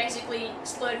all. She basically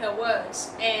slurred her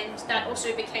words, and that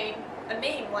also became a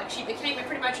meme. Like, she became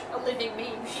pretty much a living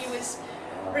meme. She was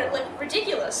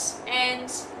ridiculous,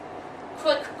 and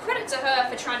credit to her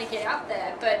for trying to get out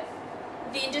there, but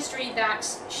the industry that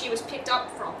she was picked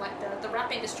up from, like the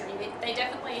rap industry, they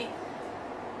definitely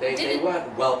they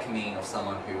weren't welcoming of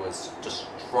someone who was just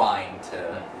trying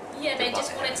to. Yeah, they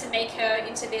just wanted to make her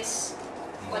into this,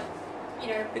 like, you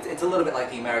know. It's a little bit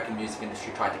like the American music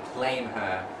industry tried to claim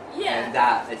her. Yeah. And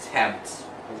that attempt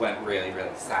went really,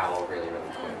 really sour, really, really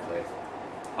quickly.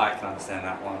 I can understand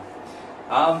that one.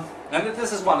 And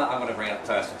this is one that I'm going to bring up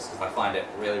first because I find it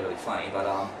really, really funny. But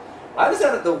I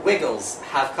understand that the Wiggles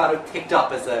have kind of picked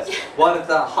up as one of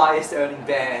the highest earning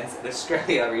bands in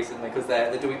Australia recently because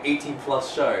they're doing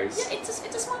 18+ shows. Yeah, it's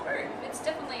a smart move. It's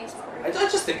definitely a smart move. I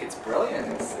just think it's brilliant.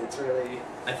 It's really.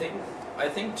 I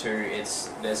think too.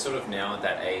 They're sort of now at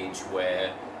that age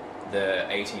where the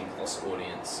 18+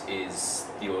 audience is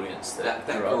the audience that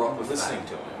grew up with listening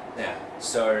to him. Yeah.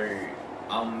 So,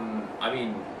 I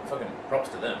mean, fucking props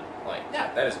to them. Like,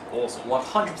 yeah, that is awesome.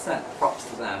 100% props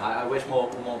to them. I wish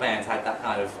more bands had that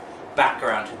kind of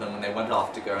background to them when they went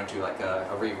off to go into like a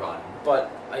rerun. But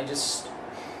I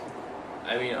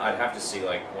mean, I'd have to see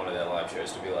like one of their live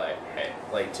shows to be like, hey,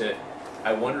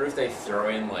 I wonder if they throw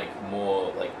in like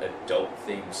more like adult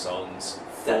themed songs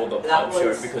for the pub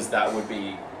show, because that would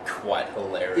be quite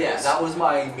hilarious. Yeah, that was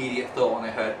my immediate thought when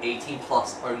I heard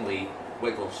 18+ only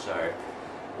Wiggles show.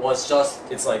 Was just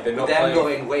it's like they're not them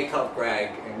going, wake up,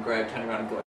 Greg, and Greg turning around and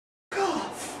going,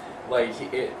 off. Like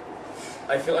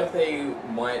I feel like they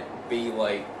might be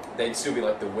like they'd still be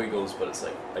like the Wiggles, but it's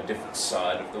like a different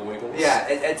side of the Wiggles. Yeah,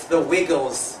 it's the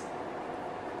Wiggles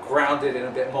grounded in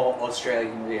a bit more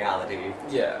Australian reality.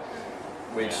 Yeah,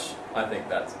 which I think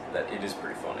that it is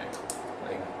pretty funny.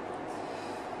 Like,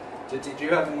 did you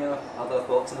have any other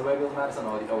thoughts on the Wiggles, Maddison,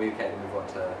 or are we okay to move on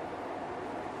to?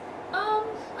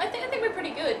 I think we're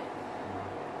pretty good.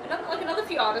 Another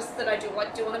few artists that I do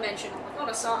want to mention, on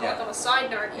a side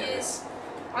note, is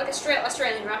like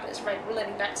Australian rappers. Right,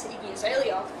 relating back to Iggy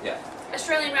Azalea. Yeah.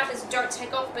 Australian rappers don't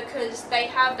take off because they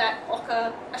have that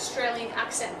ochre Australian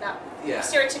accent, that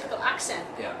stereotypical accent.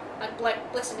 Yeah.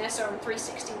 Like Bliss and Esso and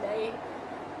 360,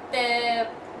 they're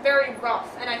very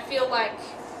rough, and I feel like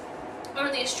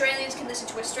only Australians can listen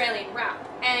to Australian rap,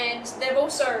 and they've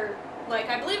also. Like,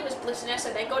 I believe it was Bliss and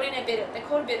Esso, they caught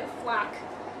a bit of flack.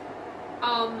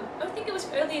 I think it was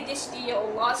earlier this year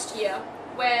or last year,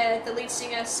 where the lead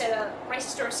singer said a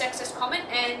racist or a sexist comment,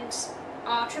 and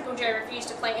Triple J refused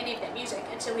to play any of their music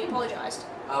until he apologised.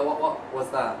 What was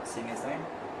that singer's name?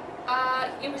 I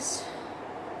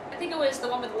think it was the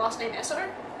one with the last name Esso.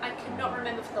 I cannot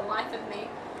remember for the life of me.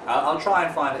 I'll try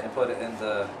and find it and put it in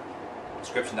the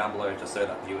description down below just so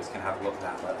that viewers can have a look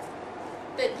at that.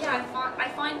 But yeah, I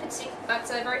find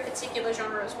that's a very particular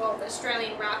genre as well, the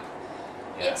Australian rap.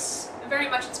 Yeah. It's very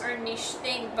much its own niche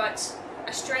thing, but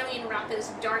Australian rappers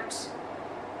don't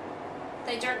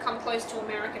come close to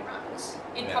American rappers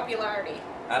in popularity.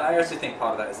 And I also think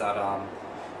part of that is that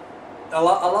a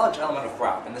large element of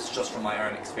rap, and this is just from my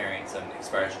own experience and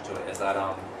exposure to it, is that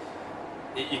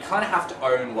you kind of have to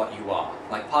own what you are.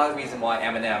 Like, part of the reason why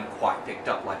Eminem quite picked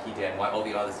up like he did and why all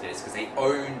the others did is because they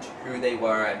owned who they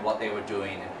were and what they were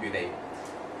doing and who they...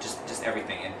 just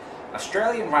everything. And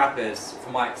Australian rappers,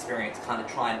 from my experience, kind of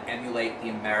try and emulate the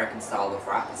American style of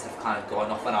rap instead of kind of going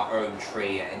off on our own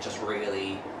tree and just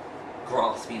really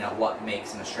grasping at what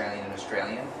makes an Australian.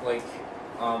 Like,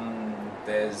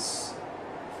 there's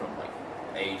from like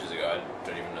ages ago. I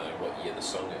don't even know what year the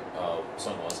song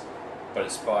was, but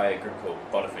it's by a group called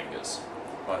Butterfingers,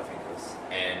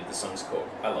 and the song's called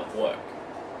 "I Love Work."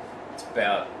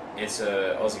 It's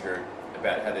a Aussie group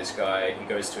about how this guy, he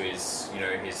goes to his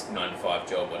 9-to-5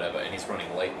 job, whatever, and he's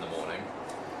running late in the morning,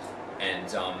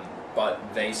 and but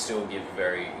they still give a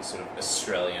very sort of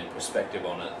Australian perspective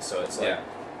on it. So it's like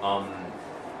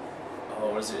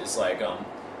what is it? It's like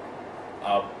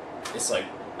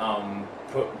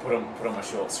put on my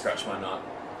shorts, scratch my nut,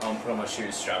 put on my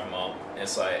shoes, strap them up. And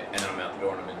it's like, and then I'm out the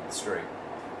door and I'm in the street,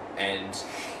 and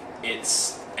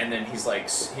then he's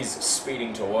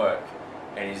speeding to work,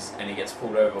 and he gets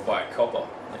pulled over by a copper,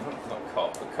 like not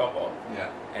cop, but copper.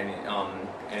 Yeah.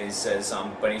 And he says,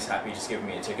 but he's happy, just giving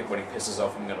me a ticket. When he pisses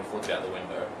off, I'm gonna flick it out the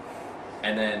window.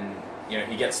 And then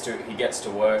he gets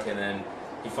to work, and then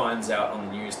he finds out on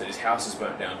the news that his house is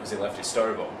burnt down because he left his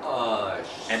stove on. Oh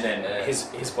shit. And then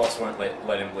his boss won't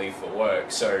let him leave for work.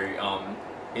 So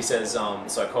he says,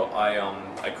 so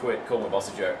I quit, called my boss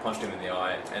a jerk, punched him in the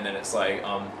eye, and then it's like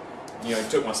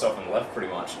took my stuff and left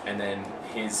pretty much. And then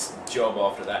his job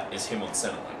after that is him on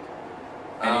Centrelink.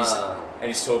 And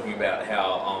he's talking about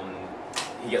how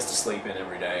he gets to sleep in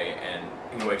every day and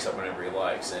he wakes up whenever he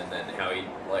likes, and then how he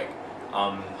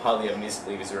hardly ever needs to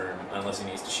leave his room unless he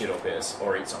needs to shit or piss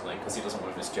or eat something because he doesn't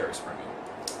want to miss Jerry Springer.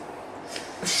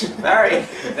 Very,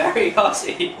 very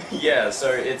Aussie. Yeah,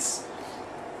 so it's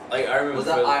like I remember. Was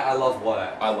that I Love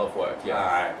Work? I Love Work. Yeah.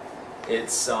 Alright.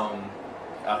 It's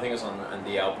I think it was on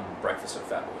the album Breakfast at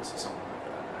Fat Boys or something like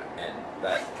that, and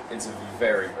that it's a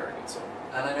very, very good song.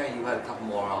 And I know you had a couple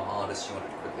more artists you wanted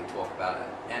to quickly talk about.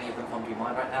 Any of them come to your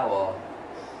mind right now, or?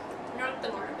 Not at the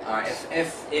moment. Alright,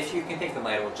 if you can think of them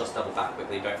later, we'll just double back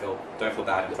quickly. Don't feel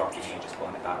bad interrupting you, just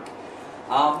pulling it back.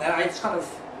 And I just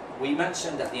we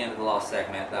mentioned at the end of the last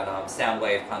segment that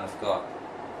Soundwave kind of got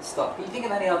stuck. Can you think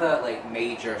of any other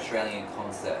major Australian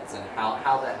concerts and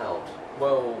how they're held?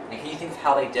 Well, and can you think of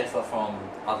how they differ from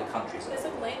other countries? There's a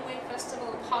Laneway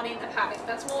Festival and Party in the Paddock.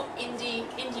 That's more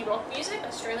indie rock music,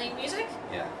 Australian music.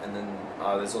 Yeah, and then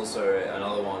there's also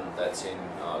another one that's in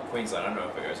Queensland. I don't know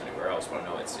if it goes anywhere else, but I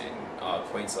know it's in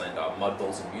Queensland.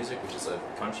 Mudballs and Music, which is a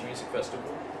country music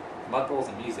festival. Mudballs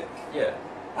and Music? Yeah.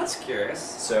 That's curious.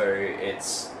 So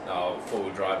it's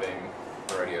forward driving,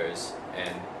 rodeos,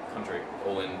 and country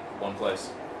all in one place.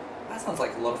 That sounds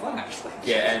like a lot of fun, actually.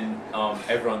 Yeah, and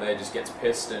everyone there just gets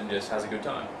pissed and just has a good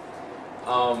time.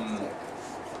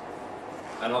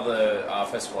 Another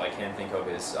festival I can think of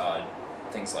is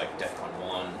things like DEFCON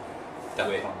 1.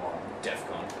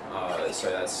 DEFCON. So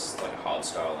that's like a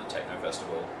hardstyle and techno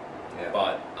festival. Yeah.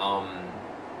 But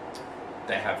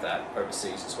they have that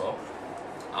overseas as well.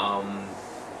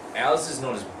 Ours is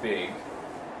not as big,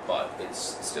 but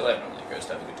it's still everyone goes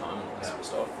to have a good time and all that sort of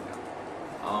stuff.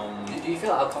 Do you feel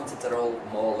like our concerts are all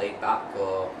more laid back,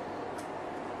 or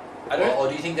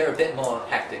do you think they're a bit more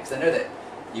hectic? Because I know that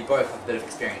you both have a bit of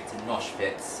experience in mosh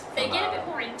pits. They get a bit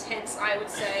more intense, I would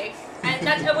say, and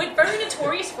we're very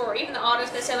notorious for it. Even the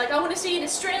artists, they say I want to see an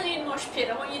Australian mosh pit.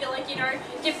 I want you to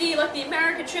give the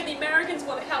American show the Americans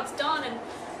how it's done, and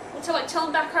we'll tell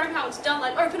them back home how it's done.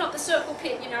 Open up the circle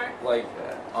pit, Like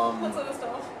that sort of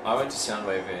stuff. I went to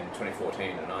Soundwave in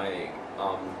 2014, and I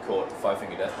caught the Five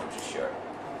Finger Death Punch's show,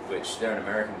 which they're an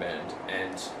American band,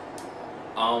 and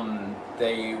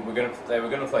they were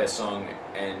gonna play a song,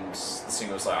 and the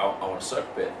singer was like, I want a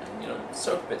circle pit, and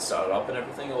circle pit started up and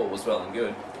everything, all was well and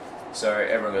good. So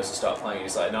everyone goes to start playing, and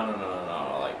he's like, no,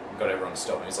 got everyone to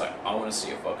stop, and he's like, I want to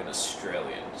see a fucking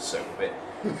Australian circle pit.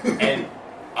 And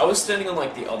I was standing on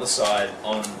the other side,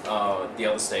 on the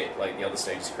other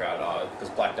stage's crowd, because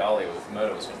Black Dahlia with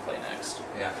Murder was going to play next.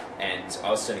 Yeah. And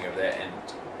I was standing over there, and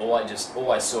all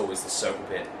I saw was the circle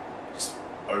pit just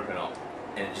open up,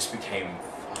 and it just became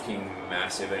fucking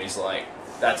massive. And he's like,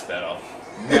 "That's better.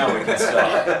 Now we can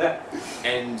start."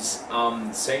 And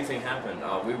same thing happened.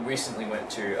 We recently went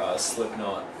to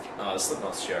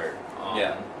Slipknot's show.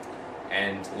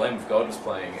 And Lamb of God was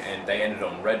playing, and they ended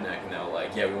on Redneck, and they were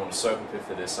like, yeah, we want a circle pit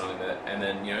for this song, and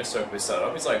then circle pit started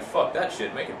up. He's like, fuck that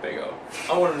shit, make it bigger.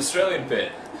 I want an Australian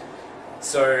pit.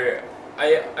 So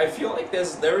I feel like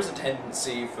there is a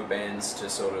tendency for bands to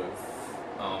sort of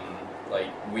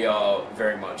we are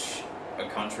very much a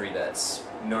country that's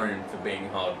known for being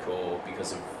hardcore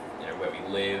because of where we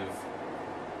live,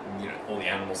 all the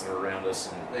animals that are around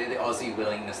us, and The Aussie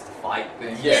willingness to fight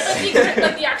thing. Yeah.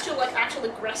 Like the actual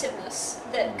aggressiveness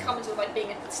that comes with like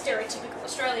being a stereotypical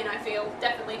Australian, I feel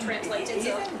definitely translates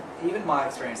into. Even my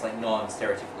experience, like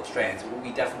non-stereotypical Australians,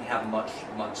 we definitely have much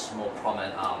more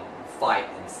prominent fight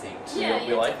instinct. Yeah.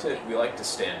 we like to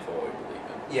stand for what we believe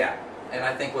in. Yeah, and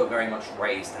I think we're very much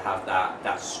raised to have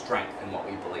that strength in what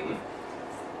we believe.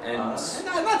 And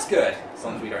that's good, as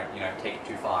long as we don't, take it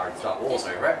too far and start wars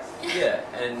over it. yeah,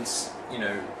 and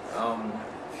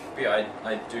but yeah,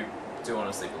 I do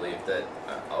honestly believe that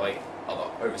like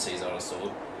other overseas artists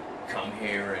will come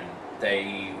here and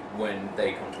when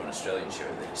they come to an Australian show,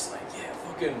 they're just like, yeah,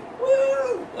 fucking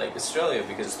woo, like Australia,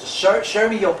 because Just show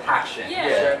me your passion.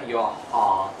 Yeah. Show me your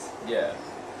heart. yeah.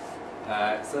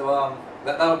 So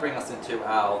that'll bring us into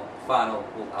our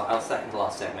our second to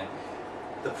last segment.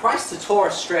 The price to tour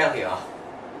Australia.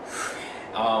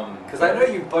 Because I know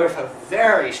you both have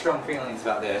very strong feelings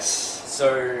about this.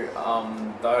 So,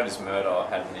 The Artist Murder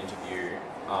had an interview.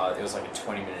 It was like a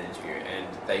 20-minute interview, and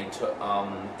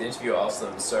the interviewer asked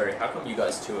them, "So, how come you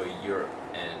guys tour Europe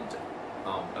and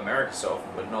America so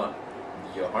often, but not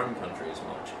your home country as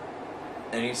much?"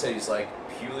 And he said, "He's like,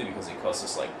 purely because it costs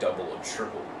us like double or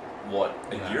triple what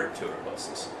a Europe tour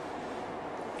costs us."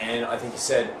 And I think he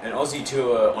said an Aussie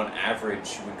tour on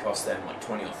average would cost them like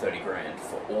 20 or 30 grand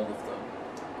for all of them,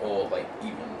 or like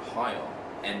even higher.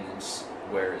 And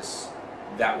whereas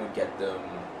that would get them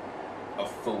a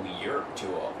full Europe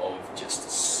tour of just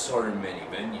so many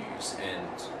venues, and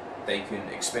they can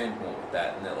expand more with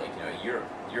that. And they're like,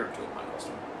 Europe tour might cost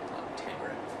them like 10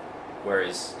 grand.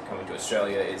 Whereas coming to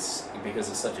Australia, it's because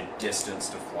it's such a distance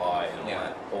to fly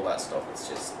and all that stuff. It's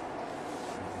just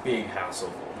big hassle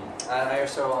for them. I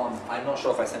also, I'm not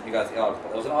sure if I sent you guys the article, but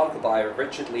there was an article by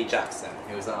Richard Lee Jackson.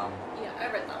 He was, Yeah, I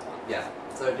read that one. Yeah.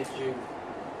 So did you,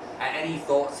 any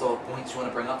thoughts or points you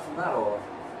want to bring up from that, or?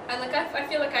 And I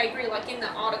feel like I agree. Like in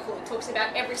that article, it talks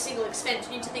about every single expense.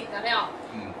 You need to think that out.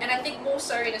 And I think more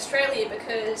so in Australia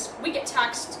because we get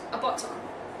taxed a butt ton.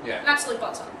 Yeah. An absolute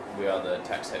butt ton. We are the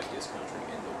tax heaviest country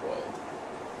in the world,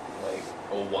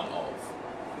 or one of.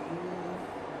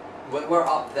 We're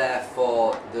up there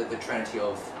for the trinity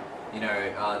of, the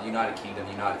United Kingdom,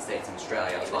 the United States, and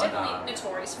Australia. We're definitely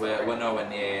notorious for it. We're nowhere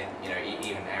near,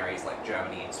 even areas like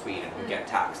Germany and Sweden who get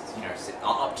taxed,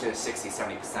 up to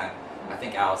 60-70%. I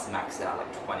think ours maxed out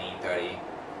like 20, 30.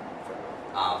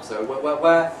 So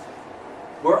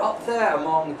we're up there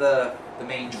among the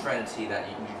main trinity that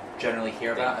you generally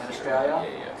hear about in Australia.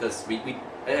 Because we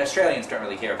Australians don't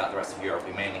really hear about the rest of Europe.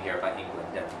 We mainly hear about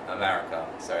England and America.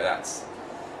 So that's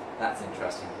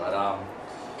interesting. But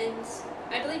And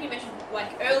I believe you mentioned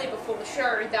earlier before the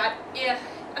show that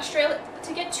Australia,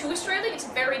 to get to Australia, it's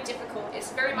very difficult.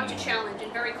 It's very much a challenge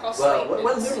and very costly. Well,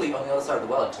 we're literally on the other side of the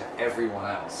world to everyone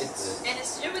else. And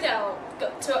it's to do with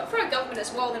for our government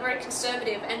as well. They're very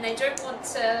conservative and they don't want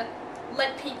to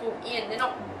let people in. They're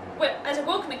not. As a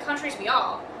welcoming country as we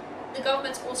are, the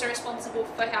government's also responsible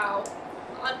for how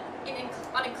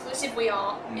uninclusive we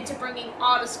are into bringing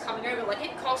artists coming over. Like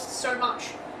it costs so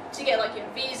much to get your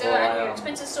visa and your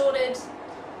expenses sorted.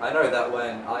 I know that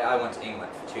when I went to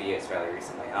England for 2 years fairly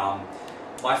recently,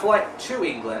 my flight to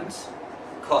England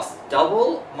cost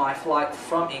double my flight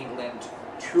from England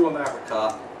to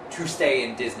America to stay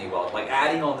in Disney World.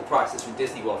 Adding on the prices from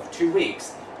Disney World for 2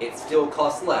 weeks, it still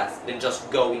costs less than just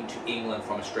going to England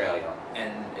from Australia.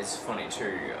 And it's funny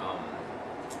too,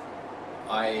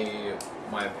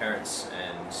 my parents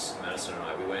and Maddison and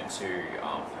I, we went to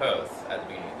Perth at the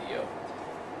beginning of the year,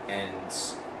 and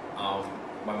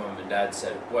my mum and dad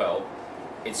said, well,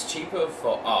 it's cheaper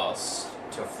for us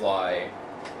to fly.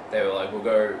 They were like, we'll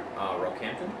go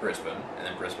Rockhampton to Brisbane, and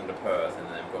then Brisbane to Perth, and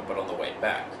then but on the way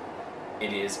back,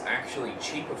 it is actually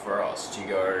cheaper for us to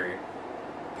go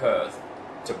Perth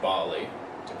to Bali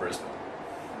to Brisbane.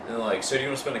 And they're like, so do you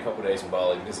want to spend a couple of days in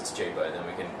Bali because it's cheaper, and then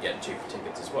we can get cheaper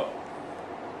tickets as well?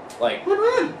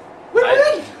 Win-win!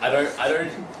 I don't.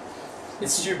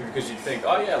 It's stupid because you'd think,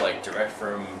 oh yeah, direct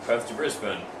from Perth to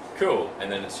Brisbane, cool,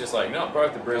 and then it's just no,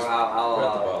 Perth to Brisbane,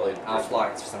 Perth to Bali. Our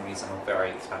flights for some reason are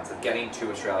very expensive. Getting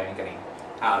to Australia and getting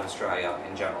out of Australia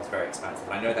in general is very expensive.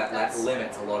 And I know that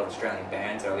limits a lot of Australian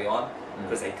bands early on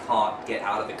because they can't get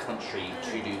out of the country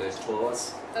to do those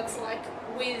tours. That's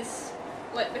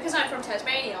because I'm from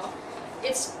Tasmania,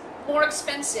 it's more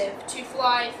expensive to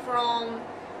fly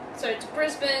to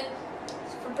Brisbane.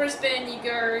 From Brisbane you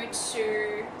go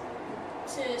to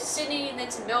Sydney and then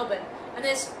to Melbourne, and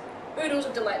there's oodles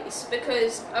of delays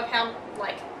because of how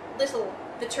little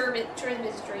the tourism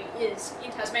industry is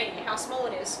in Tasmania, how small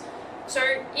it is. So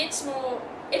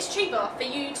it's cheaper for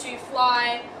you to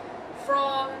fly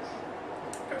from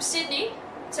from Sydney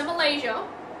to Malaysia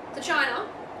to China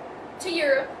to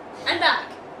Europe and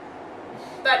back.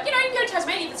 But you know, you can go to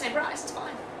Tasmania for the same price. It's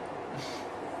fine.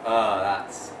 Oh,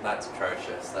 that's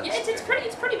atrocious. That's Yeah, it's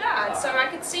pretty bad. So I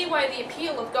could see why the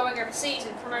appeal of going overseas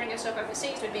and promoting yourself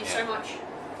overseas would be so much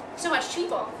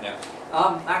cheaper. Yeah.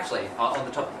 Actually, on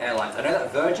the topic of airlines, I know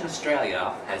that Virgin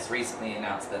Australia has recently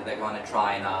announced that they're going to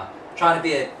try to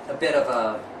be a bit of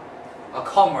a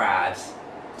comrade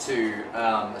to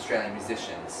Australian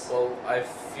musicians. Well, I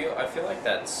feel like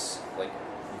that's like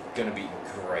going to be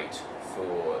great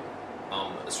for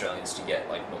Australians to get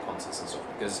like more concerts and stuff,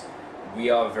 because we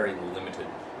are very limited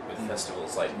with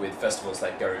festivals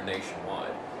that go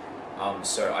nationwide.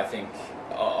 So I think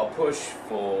I'll push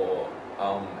for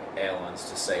airlines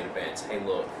to say to bands, hey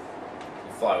look,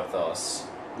 you fly with us,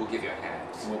 We'll give you a hand.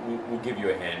 we'll give you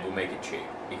a hand, we'll make it cheap,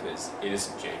 because it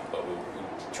isn't cheap, but we'll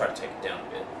try to take it down a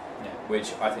bit. Yeah.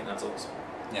 Which I think that's awesome.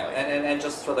 Yeah, and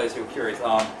just for those who are curious,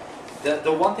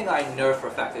 the one thing I know for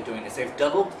a fact they're doing is they've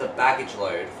doubled the baggage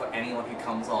load for anyone who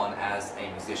comes on as a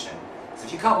musician. So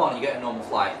if you come on and you get a normal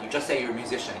flight, you just say you're a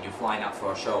musician and you're flying out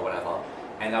for a show or whatever,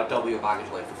 and they'll double your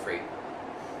baggage load for free.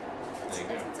 There you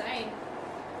go. That's insane.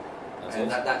 That's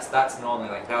And awesome. that's normally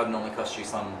like that would normally cost you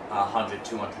some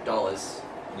 $100-$200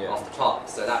 Yeah. off the top.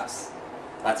 So that's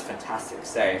a fantastic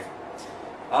save.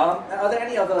 Are there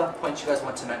any other points you guys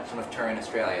want to mention with touring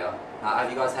Australia? Have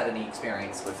you guys had any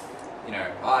experience with,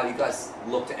 have you guys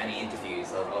looked at any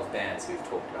interviews of bands who've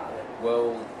talked about it?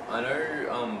 Well, I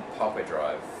know Parkway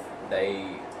Drive,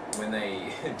 when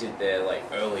they did their like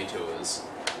early tours,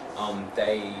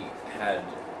 they had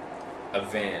a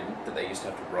van that they used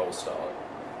to have to roll start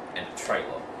and a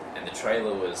trailer. And the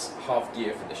trailer was half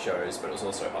gear for the shows, but it was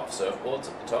also half surfboards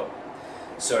at the top.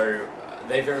 So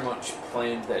they very much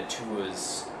planned their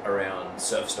tours around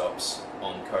surf stops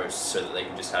on coasts so that they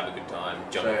can just have a good time,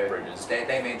 jump off bridges.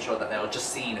 They made sure that they were just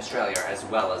seeing Australia as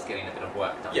well as getting a bit of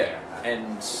work done Yeah, here.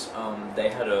 and they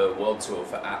had a world tour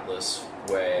for Atlas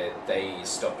where they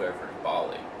stopped over in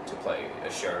Bali to play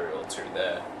a show or two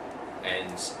there,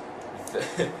 and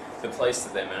the place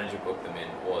that their manager booked them in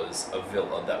was a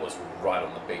villa that was right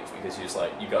on the beach, because he was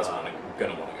like, you guys are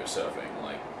gonna want to go surfing,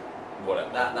 like, whatever.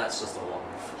 That's just a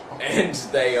wonderful. And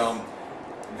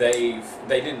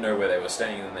they didn't know where they were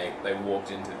staying, and they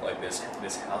walked into like this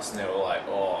house, and they were like,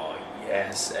 oh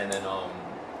yes, and then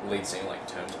lead singer like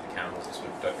turned to the camera, this sort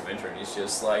of documentary, and he's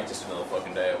just like, just another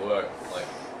fucking day at work, like,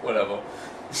 whatever.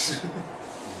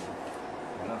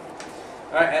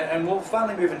 Alright, and we'll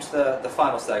finally move into the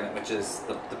final segment, which is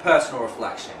the personal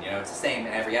reflection. It's the same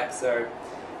in every episode.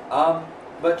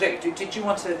 But Jake, did you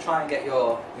want to try and get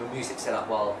your music set up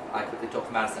while I quickly talk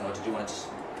to Maddison, or did you want to just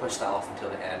push that off until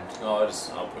the end? No,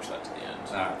 I'll push that to the end.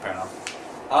 Alright, fair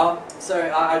enough. So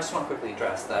I just want to quickly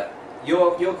address that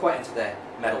you're quite into the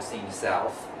metal scene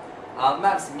yourself.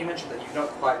 Maddison, you mentioned that you've not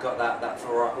quite got that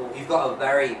variety. You've got a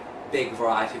very big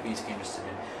variety of music you're interested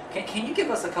in. Can you give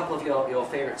us a couple of your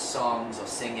favourite songs or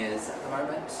singers at the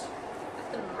moment?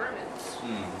 At the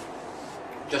moment.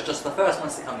 Just the first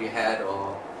ones that come to your head,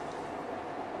 or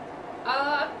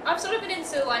I've sort of been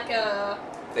into like a.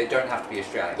 they don't have to be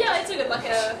Australian. Yeah, it's a good like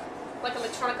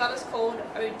electronic artist called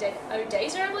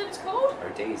Odazer, I believe it's called.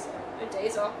 Odessa.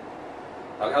 Odazer.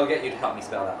 I'll get you to help me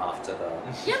spell that after the.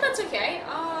 Yeah, that's okay.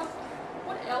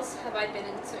 What else have I been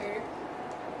into?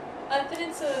 I've been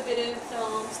into a bit of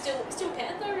Steel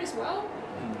Panther as well.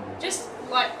 Just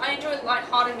like I enjoy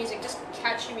light-hearted music, just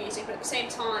catchy music, but at the same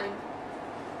time,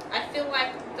 I feel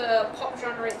like the pop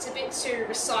genre it's a bit too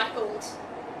recycled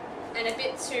and a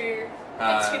bit too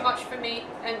much for me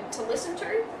and to listen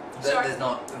to. There's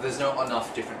not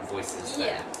enough different voices there.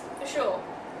 Yeah, for sure.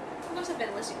 What else have I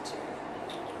been listening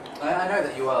to? I know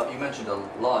that you mentioned a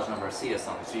large number of Sia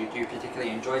songs. Do you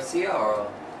particularly enjoy Sia, or?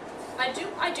 I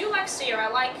do like Sia. I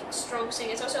like strong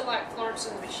singers. I also like Florence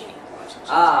and the Machine.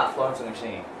 Florence and the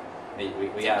Machine.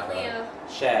 We have a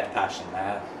shared passion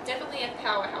there. Definitely a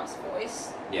powerhouse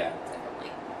voice. Yeah. Definitely.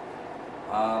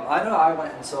 I know I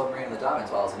went and saw Marina the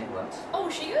Diamonds while I was in England. Oh,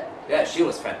 was she good? Yeah, she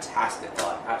was fantastic,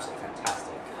 like, absolutely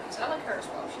fantastic. Nice. I like her as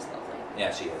well. She's lovely.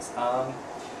 Yeah, she is.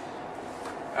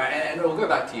 Alright, and we'll go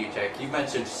back to you, Jake. You've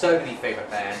mentioned so many favourite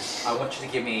bands. I want you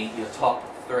to give me your top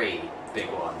 3 big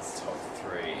ones. Top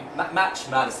 3. Match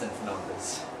Maddison for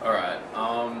numbers. Alright,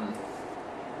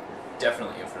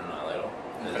 definitely Infinite Annihilator.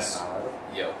 Infinite Annihilator.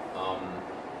 Yep.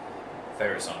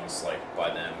 Favorite songs like by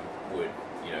them would,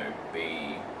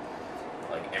 be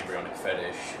like Embryonic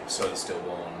Fetish, So the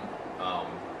Stillborn,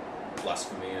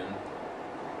 Blasphemian.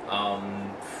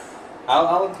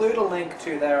 I'll include a link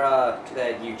to their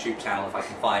YouTube channel if I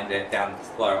can find it down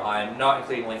below. I'm not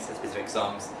including links to specific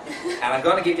songs, and I'm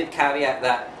going to give you the caveat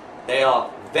that they are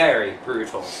very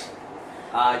brutal.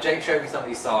 Jake showed me some of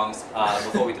these songs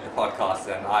before we did the podcast,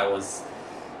 and I was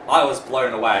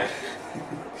blown away.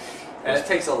 And it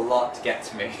takes a lot to get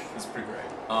to me. It's pretty great.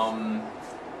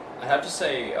 I have to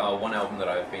say, one album that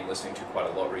I've been listening to quite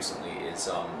a lot recently is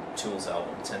Tool's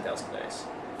album, 10,000 Days.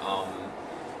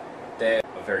 They're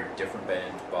a very different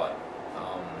band, but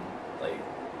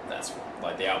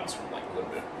the album's from like a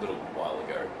little while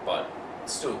ago, but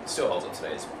still holds up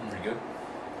today. It's pretty good.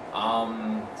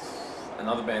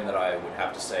 Another band that I would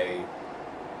have to say,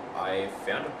 I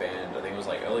found a band, I think it was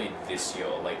like early this year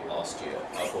or late last year,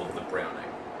 called The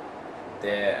Browning.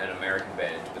 They're an American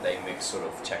band, but they mix sort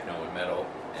of techno and metal,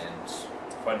 and it's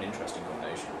quite an interesting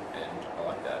combination, and I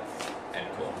like that. And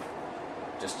Korn.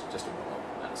 Just a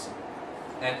one-up Maddison.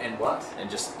 And what? And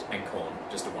Korn.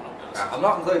 Just a one-up Maddison. I'm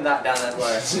not including that down that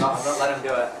list. I'm not letting him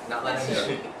do it. Not letting him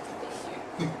do it.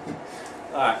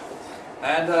 Alright.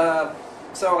 And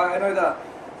so I know that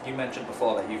you mentioned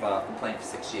before that you've been playing for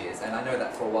 6 years, and I know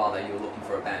that for a while that you were looking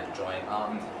for a band to join.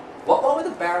 What were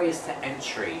the barriers to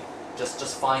entry?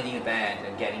 Just finding a band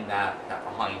and getting that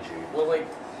behind you. Well, like,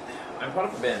 I'm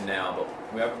part of a band now, but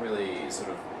we haven't really sort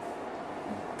of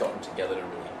gotten together to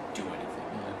really do anything.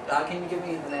 Can you give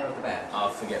me the name of the band?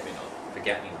 Forget Me Not.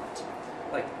 Forget Me Not.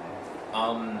 Like,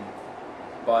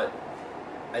 but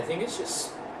I think it's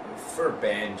just, for a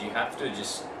band, you have to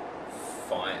just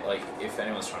find, like, if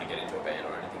anyone's trying to get into a band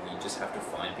or anything, you just have to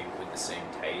find people with the same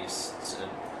tastes, and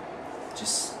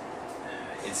just,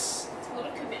 it's a lot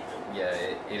of commitment. Yeah,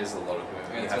 it is a lot of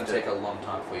commitment. and it's going to take a long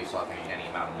time before you start getting any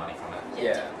amount of money from it.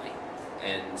 Yeah, definitely.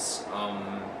 And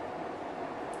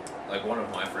like one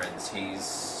of my friends,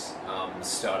 he's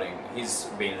he's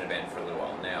been in a band for a little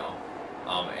while now,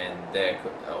 and they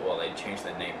changed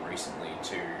their name recently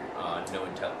to No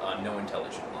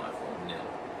Intelligent Life, or NIL.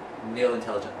 NIL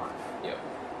Intelligent Life. Yep.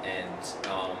 And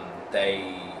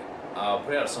they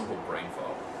put out a song called Brain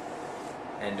Fog,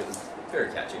 and it was very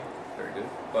catchy, very good.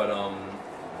 But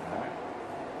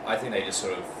I think they just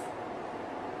sort of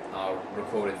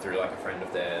recorded through like a friend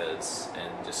of theirs,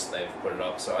 and just they've put it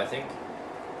up. So I think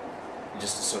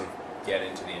just to sort of get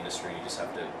into the industry, you just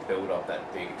have to build up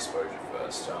that big exposure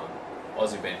first.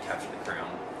 Aussie band Capture the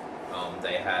Crown.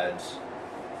 They had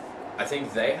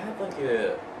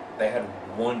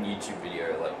one YouTube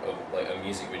video, like a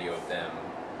music video of them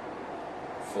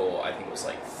for, I think it was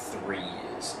like 3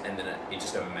 years, and then it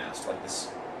just amassed like this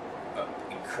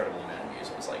incredible amount of views.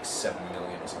 It was like 7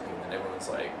 million or something, and everyone's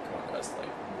like, come on guys, like,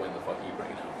 when the fuck are you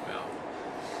bringing an album out?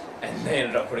 And they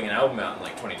ended up putting an album out in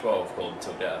like 2012 called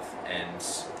Till Death, and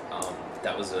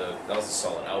that was a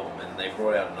solid album. And they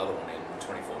brought out another one in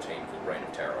 2014 called Reign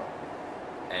of Terror,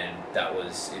 and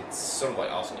it's sort of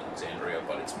like Arsenal Alexandria,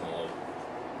 but it's more,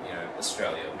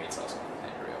 Australia meets Arsenal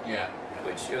Alexandria. Yeah.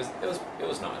 Which it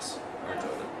was nice. I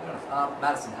enjoyed it.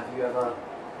 Maddison, have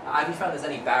you found there's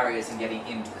any barriers in getting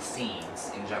into the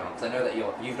scenes in general? Because I know that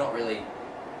you've not really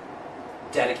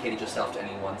dedicated yourself to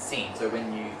any one scene. So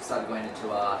when you started going into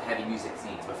heavy music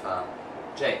scenes with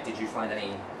Jake, did you find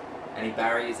any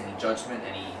barriers, any judgment,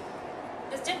 any?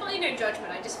 There's definitely no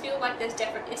judgment. I just feel like it's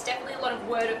definitely a lot of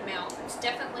word of mouth. It's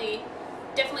definitely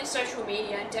social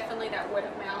media, and definitely that word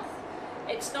of mouth.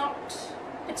 It's not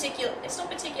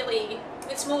particularly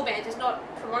with small bands. It's not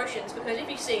promotions, because if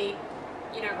you see,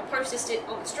 a poster sit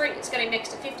on the street, it's going next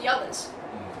to 50 others.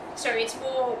 So it's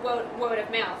more word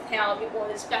of mouth, how it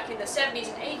was back in the 70s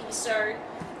and 80s. So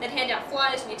they'd hand out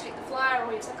flyers, and you take the flyer,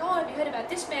 or it's like, oh, have you heard about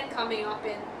this band coming up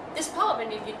in this pub?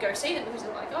 And you'd go see them because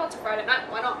they're like, oh, it's a Friday night,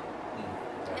 why not?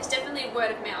 It's definitely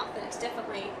word of mouth, and it's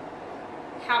definitely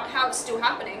how it's still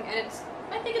happening. And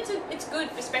I think it's good,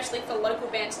 especially for local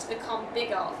bands to become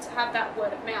bigger, to have that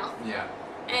word of mouth. Yeah.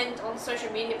 And on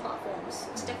social media platforms,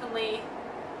 it's definitely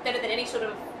better than any sort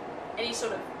of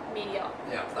media.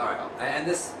 Yeah, alright. And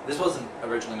this wasn't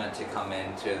originally meant to come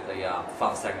into the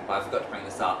fun segment, but I forgot to bring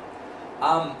this up.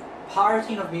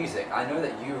 Pirating of music, I know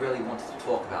that you really wanted to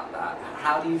talk about that.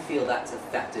 How do you feel that's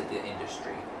affected the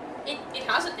industry? It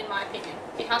hasn't, in my opinion.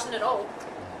 It hasn't at all.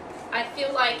 I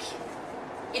feel like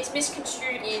it's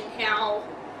misconstrued in how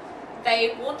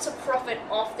they want to profit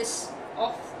off the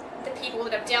people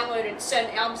that have downloaded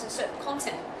certain albums and certain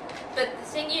content. But the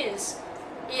thing is,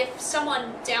 if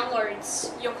someone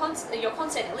downloads your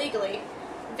content illegally,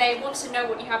 they want to know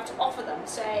what you have to offer them.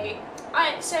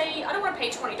 I don't want to pay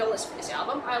 $20 for this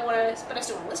album, but I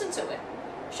still want to listen to it.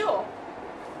 Sure,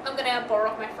 I'm going to borrow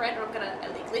off my friend, or I'm going to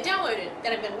illegally download it,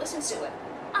 then I'm going to listen to it.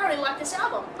 I I really like this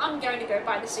album. I'm going to go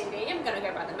buy the CD, I'm going to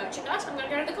go buy the merchandise, I'm going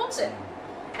to go to the concert.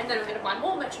 And then I'm going to buy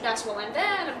more merchandise while I'm there,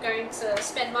 and I'm going to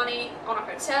spend money on a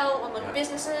hotel, on local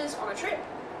businesses, on a trip.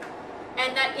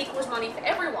 And that equals money for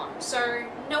everyone, so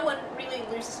no one really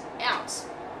loses out,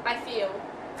 I feel.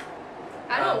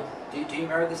 At all. Do you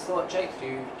mirror this thought, Jake? Do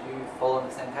you fall in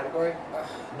the same category?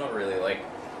 Not really. Like,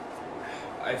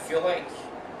 I feel like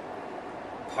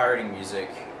pirating music.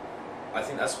 I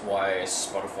think that's why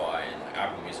Spotify and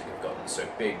Apple Music have gotten so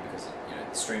big, because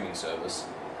the streaming service.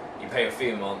 You pay a fee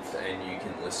a month and you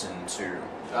can listen to.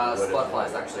 Spotify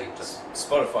is actually just.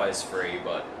 Spotify is free,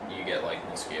 but you get like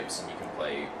more skips and you can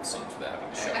play songs without having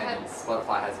to share And them.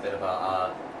 Spotify has a bit of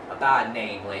a bad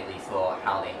name lately for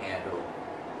how they handle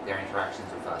their interactions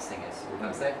with singers. What were you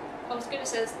going to say? I was going to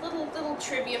say, there's little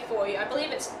trivia for you. I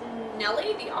believe it's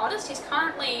Nelly, the artist. He's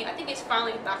currently, I think he's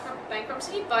filing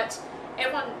bankruptcy, but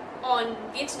everyone on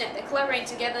the internet, they're collaborating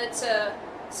together to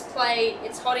play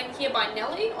It's Hot In Here by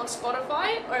Nelly on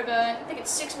Spotify over, I think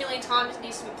it's 6 million times it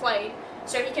needs to be played,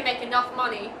 so he can make enough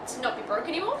money to not be broke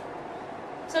anymore.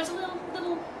 So it's a little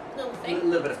thing. A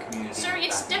little bit of community. So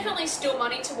it's definitely still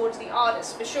money towards the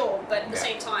artist, for sure, but at the Yeah.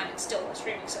 same time, it's still a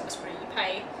streaming service where you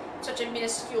pay such a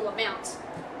minuscule amount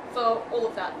for all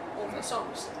of those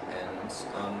songs. And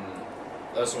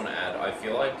I also want to add, I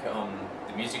feel like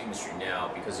the music industry now,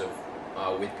 because of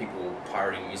with people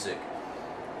pirating music,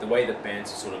 the way that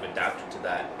bands are sort of adapted to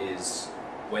that is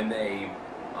when they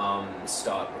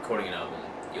start recording an album,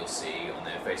 you'll see on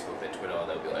their Facebook, their Twitter,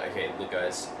 they'll be like, okay, look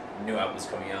guys, new album's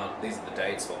coming out, these are the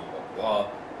dates, blah blah blah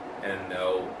blah, and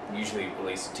they'll usually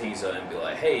release a teaser and be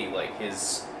like, hey,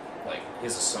 here's a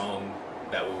song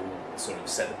that will sort of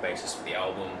set the basis for the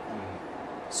album.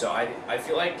 So I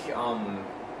feel like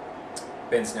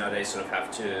bands nowadays sort of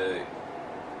have to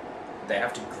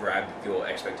grab your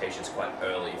expectations quite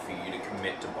early for you to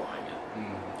commit to buying it.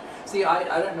 See, I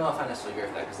don't know if I necessarily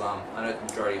agree with that, because I know the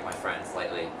majority of my friends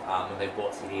lately, when they've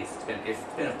bought CDs, it's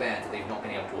been of bands that they've not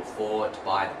been able to afford to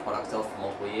buy the product itself for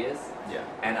multiple years. Yeah.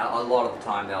 And a lot of the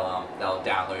time they'll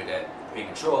download it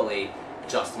prematurely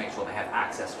just to make sure they have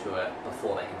access to it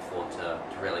before they can afford to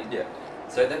really. Yeah.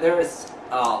 So there is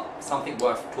something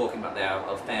worth talking about there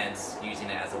of fans using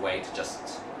it as a way to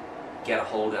just get a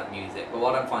hold of that music. But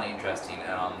what I'm finding interesting,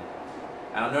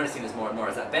 and I'm noticing this more and more,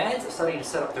 is that bands are starting to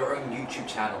set up their own YouTube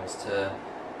channels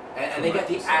and they get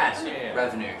the ad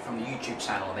revenue from the YouTube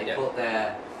channel, and they put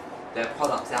their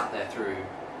products out there through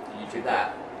YouTube.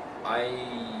 That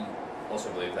I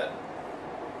also believe that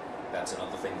that's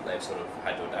another thing that they've sort of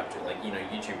had to adapt to. Like,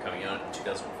 YouTube coming out in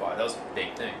 2005, that was a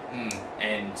big thing.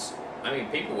 And I mean,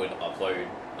 people would upload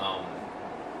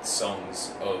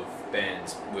songs of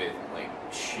bands with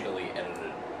shittily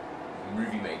edited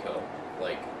movie maker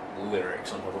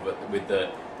lyrics on top of it with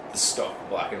the stock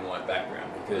black and white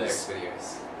background, because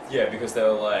videos. Yeah, because they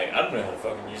were like, I don't know how to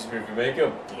fucking use movie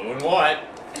maker, blue and white.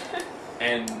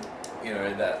 And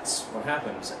that's what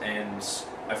happens. And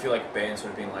I feel like bands would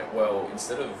have been like, well,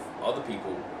 instead of other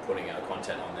people putting out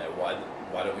content on there,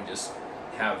 why don't we just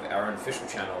have our own official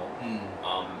channel?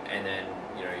 And then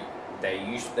they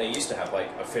used to have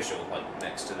official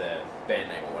next to their band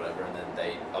name or whatever, and then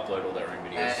they upload all their own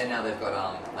videos. And now they've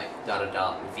got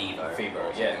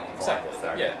Vivo. Yeah, exactly.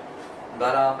 So. Yeah.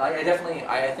 But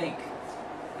I think,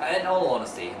 in all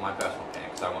honesty, in my personal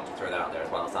opinion, because I want to throw that out there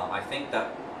as well, I think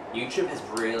that YouTube has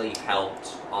really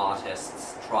helped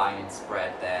artists try and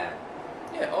spread their.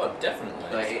 Yeah. Oh, definitely.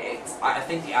 I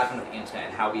think the advent of the internet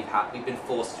and how we've been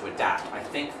forced to adapt. I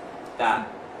think that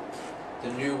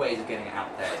the new ways of getting it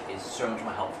out there is so much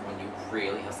more helpful when you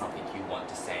really have something you want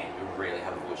to say and you really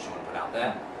have a voice you want to put out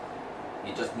there.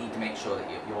 You just need to make sure that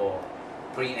you're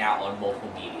putting it out on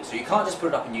multiple media. So you can't just put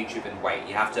it up on YouTube and wait.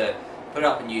 You have to put it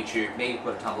up on YouTube, maybe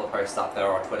put a Tumblr post up there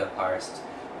or a Twitter post,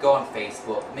 go on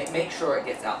Facebook, make sure it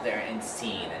gets out there and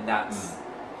seen. And that's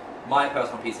my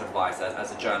personal piece of advice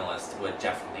as a journalist would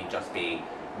definitely just be,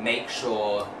 make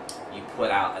sure you put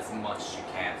out as much as you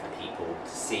can for people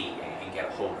to see and get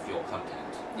a hold of your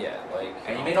content. Yeah,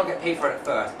 and you may not get paid for it at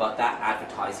first, but that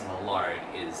advertising alone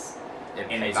is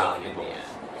invaluable.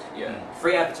 Yeah.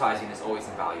 Free advertising is always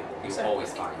invaluable. You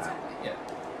always find that. Yeah.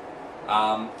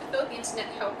 I feel the internet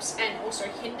helps and also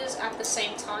hinders at the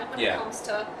same time when it comes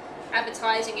to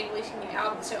advertising and releasing new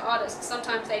albums. So artists,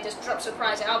 sometimes they just drop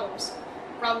surprise albums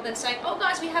rather than saying, oh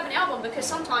guys, we have an album, because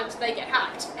sometimes they get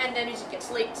hacked and their music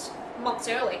gets leaked months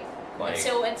early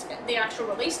until it's the actual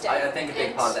release date. I think a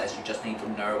big part of that is you just need to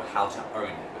know how to own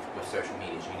it with social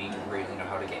media. You need to really know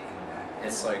how to get in there.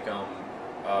 It's like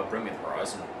Bring Me the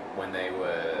Horizon, when they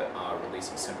were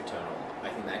releasing Sempiternal, I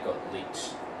think that got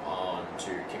leaked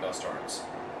onto Kick-Ass torrents.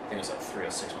 think it was like 3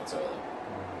 or 6 months early.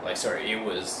 Like, sorry, it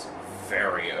was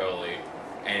very early,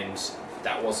 and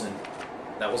that wasn't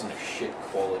a shit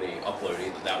quality upload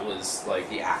either. That was like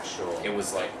The actual. it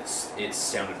was like it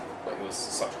sounded like it was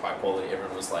such high quality.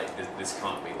 Everyone was like, this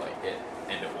can't be like it,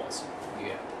 and it was.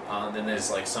 Yeah. Then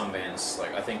there's like some bands,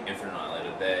 like I think Infinite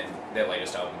Annihilated, their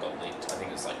latest album got leaked. I think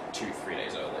it was like 2-3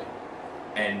 days early,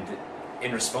 and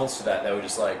in response to that, they were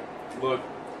just like, look,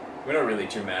 we're not really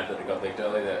too mad that it got leaked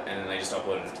early, and then they just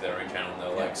uploaded it to their own channel, and they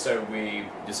were like, so we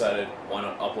decided why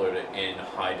not upload it in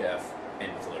high def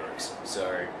and with lyrics.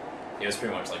 So it was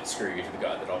pretty much like, screw you to the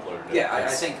guy that uploaded it. Yeah, I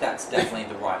think that's definitely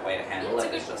the right way to handle It's it.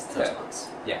 a good It's just response.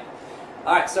 yeah.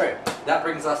 Alright, so that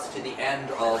brings us to the end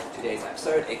of today's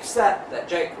episode, except that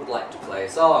Jake would like to play a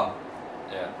song.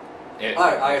 Yeah.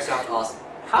 I also have to ask,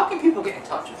 how can people get in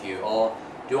touch with you, or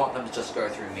do you want them to just go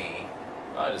through me?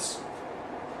 I just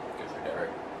go through Derek.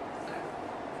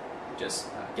 Just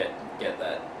get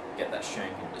that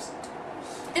shank and just.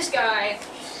 This guy.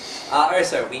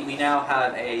 Also, we now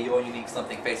have a Your Unique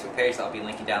Something Facebook page that I'll be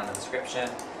linking down in the description.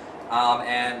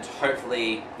 And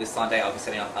hopefully this Sunday I'll be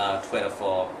setting up Twitter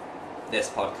for this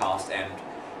podcast and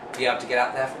be able to get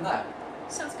out there from there.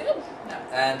 Sounds good. Yeah.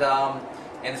 And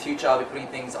in the future I'll be putting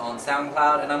things on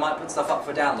SoundCloud, and I might put stuff up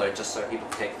for download just so people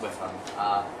can take it with them.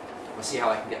 We'll see how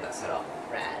I can get that set up.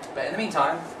 Rad. But in the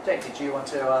meantime, Jake, did you want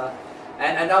to...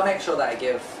 And I'll make sure that I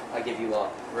give you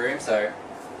lot room, so...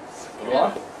 Go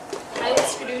on. I will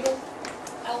skadoodle.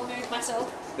 I will move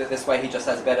myself. This way he just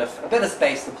has a bit of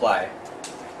space to play.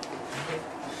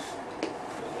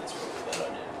 That's probably a bad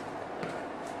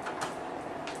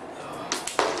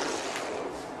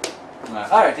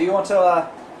idea. Alright, do you want to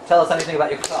tell us anything about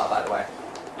your guitar, by the way?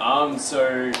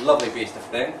 So Lovely beast of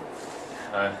thing.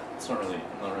 it's not really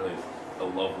a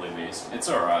lovely beast. It's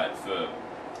alright for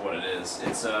what it is.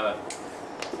 It's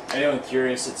anyone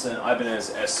curious, it's an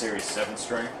Ibanez S Series 7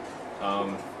 string.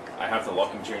 I have the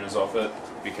locking tuners off it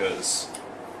because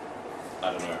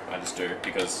I don't know, I just do,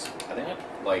 because I think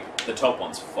like the top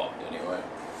one's fucked anyway.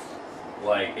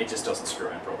 Like it just doesn't screw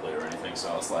in properly or anything, so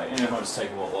I was like, I'll just take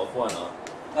them all off, why not?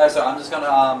 So I'm just going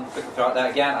to quickly throw out that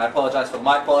again. I apologise for the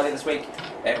mic quality this week.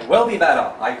 It will be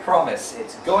better, I promise.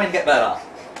 It's going to get better.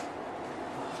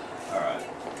 Alright.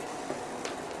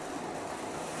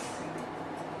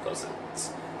 Because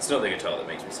it's not the guitar that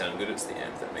makes me sound good, it's the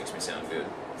amp that makes me sound good.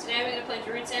 So now we're going to play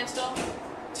Druid Sandstorm.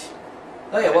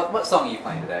 Oh yeah, what song are you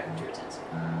playing today? Druid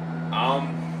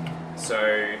Sandstorm.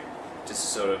 So just to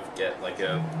sort of get like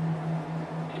a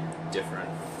different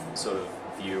sort of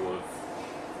view of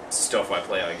stuff I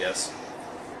play, I guess.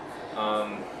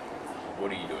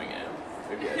 What are you doing, Am?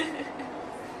 Okay.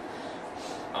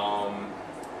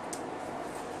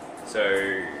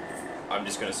 So I'm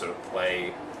just gonna sort of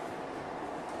play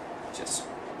just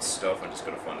stuff. I'm just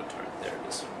gonna find a tone. There it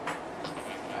is.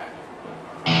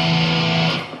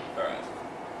 Alright.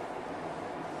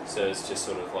 So it's just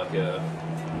sort of like a,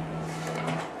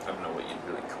 I don't know what you'd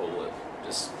really call it,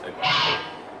 just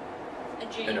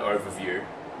an overview.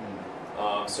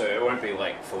 So it won't be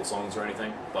like full songs or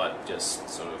anything, but just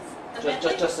sort of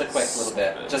Just a quick little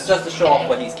bit, just to show off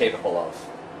what he's capable of.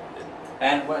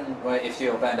 And if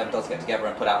your band ever does get together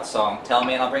and put out a song, tell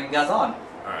me and I'll bring you guys on.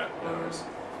 Alright, no worries.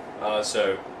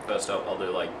 So first up, I'll do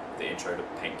like the intro to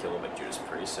Painkiller by Judas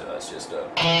Priest. So that's just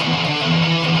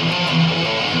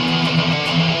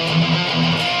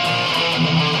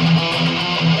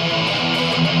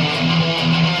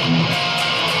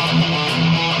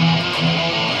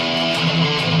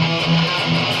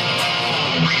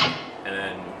and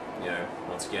then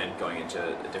once again going into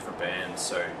a different band.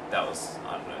 So that was,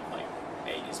 I don't know, like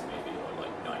 80s maybe or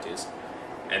like 90s,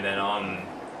 and then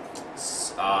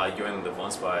You Only Live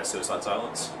Once by Suicide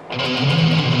Silence.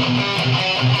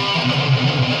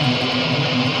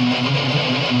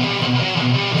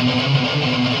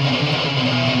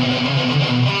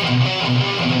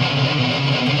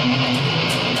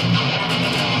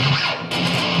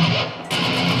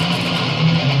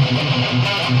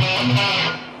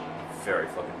 Very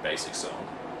fucking basic song.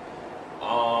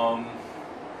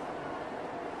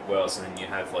 Well, so then you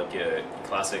have like your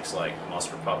classics like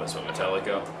Master of Puppets by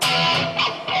Metallica.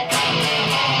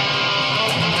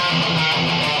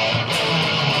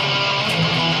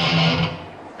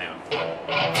 Hang on.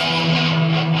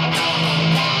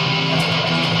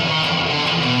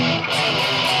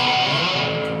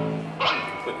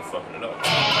 Completely fucking it up.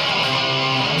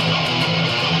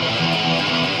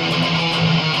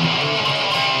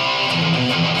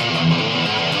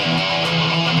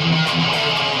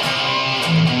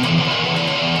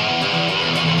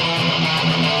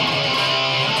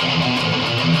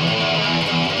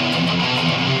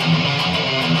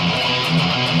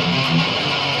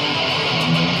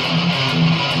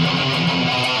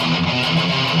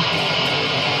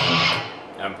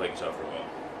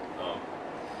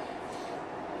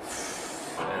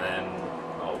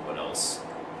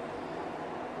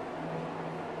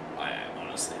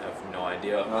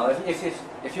 idea. Well,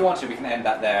 if you want to, we can end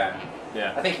that there.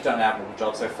 Yeah. I think you've done an admirable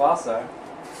job so far, so.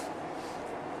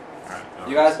 Alright.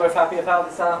 You guys both happy with how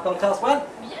this podcast went?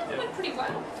 Yeah, it went pretty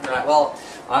well. Alright, well,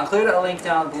 I'll include a link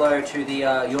down below to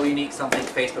the Your Unique Something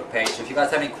Facebook page. So if you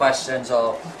guys have any questions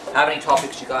or have any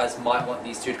topics you guys might want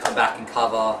these two to come back and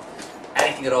cover,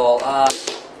 anything at all,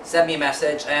 send me a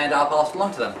message and I'll pass it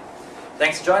along to them.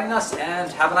 Thanks for joining us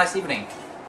and have a nice evening.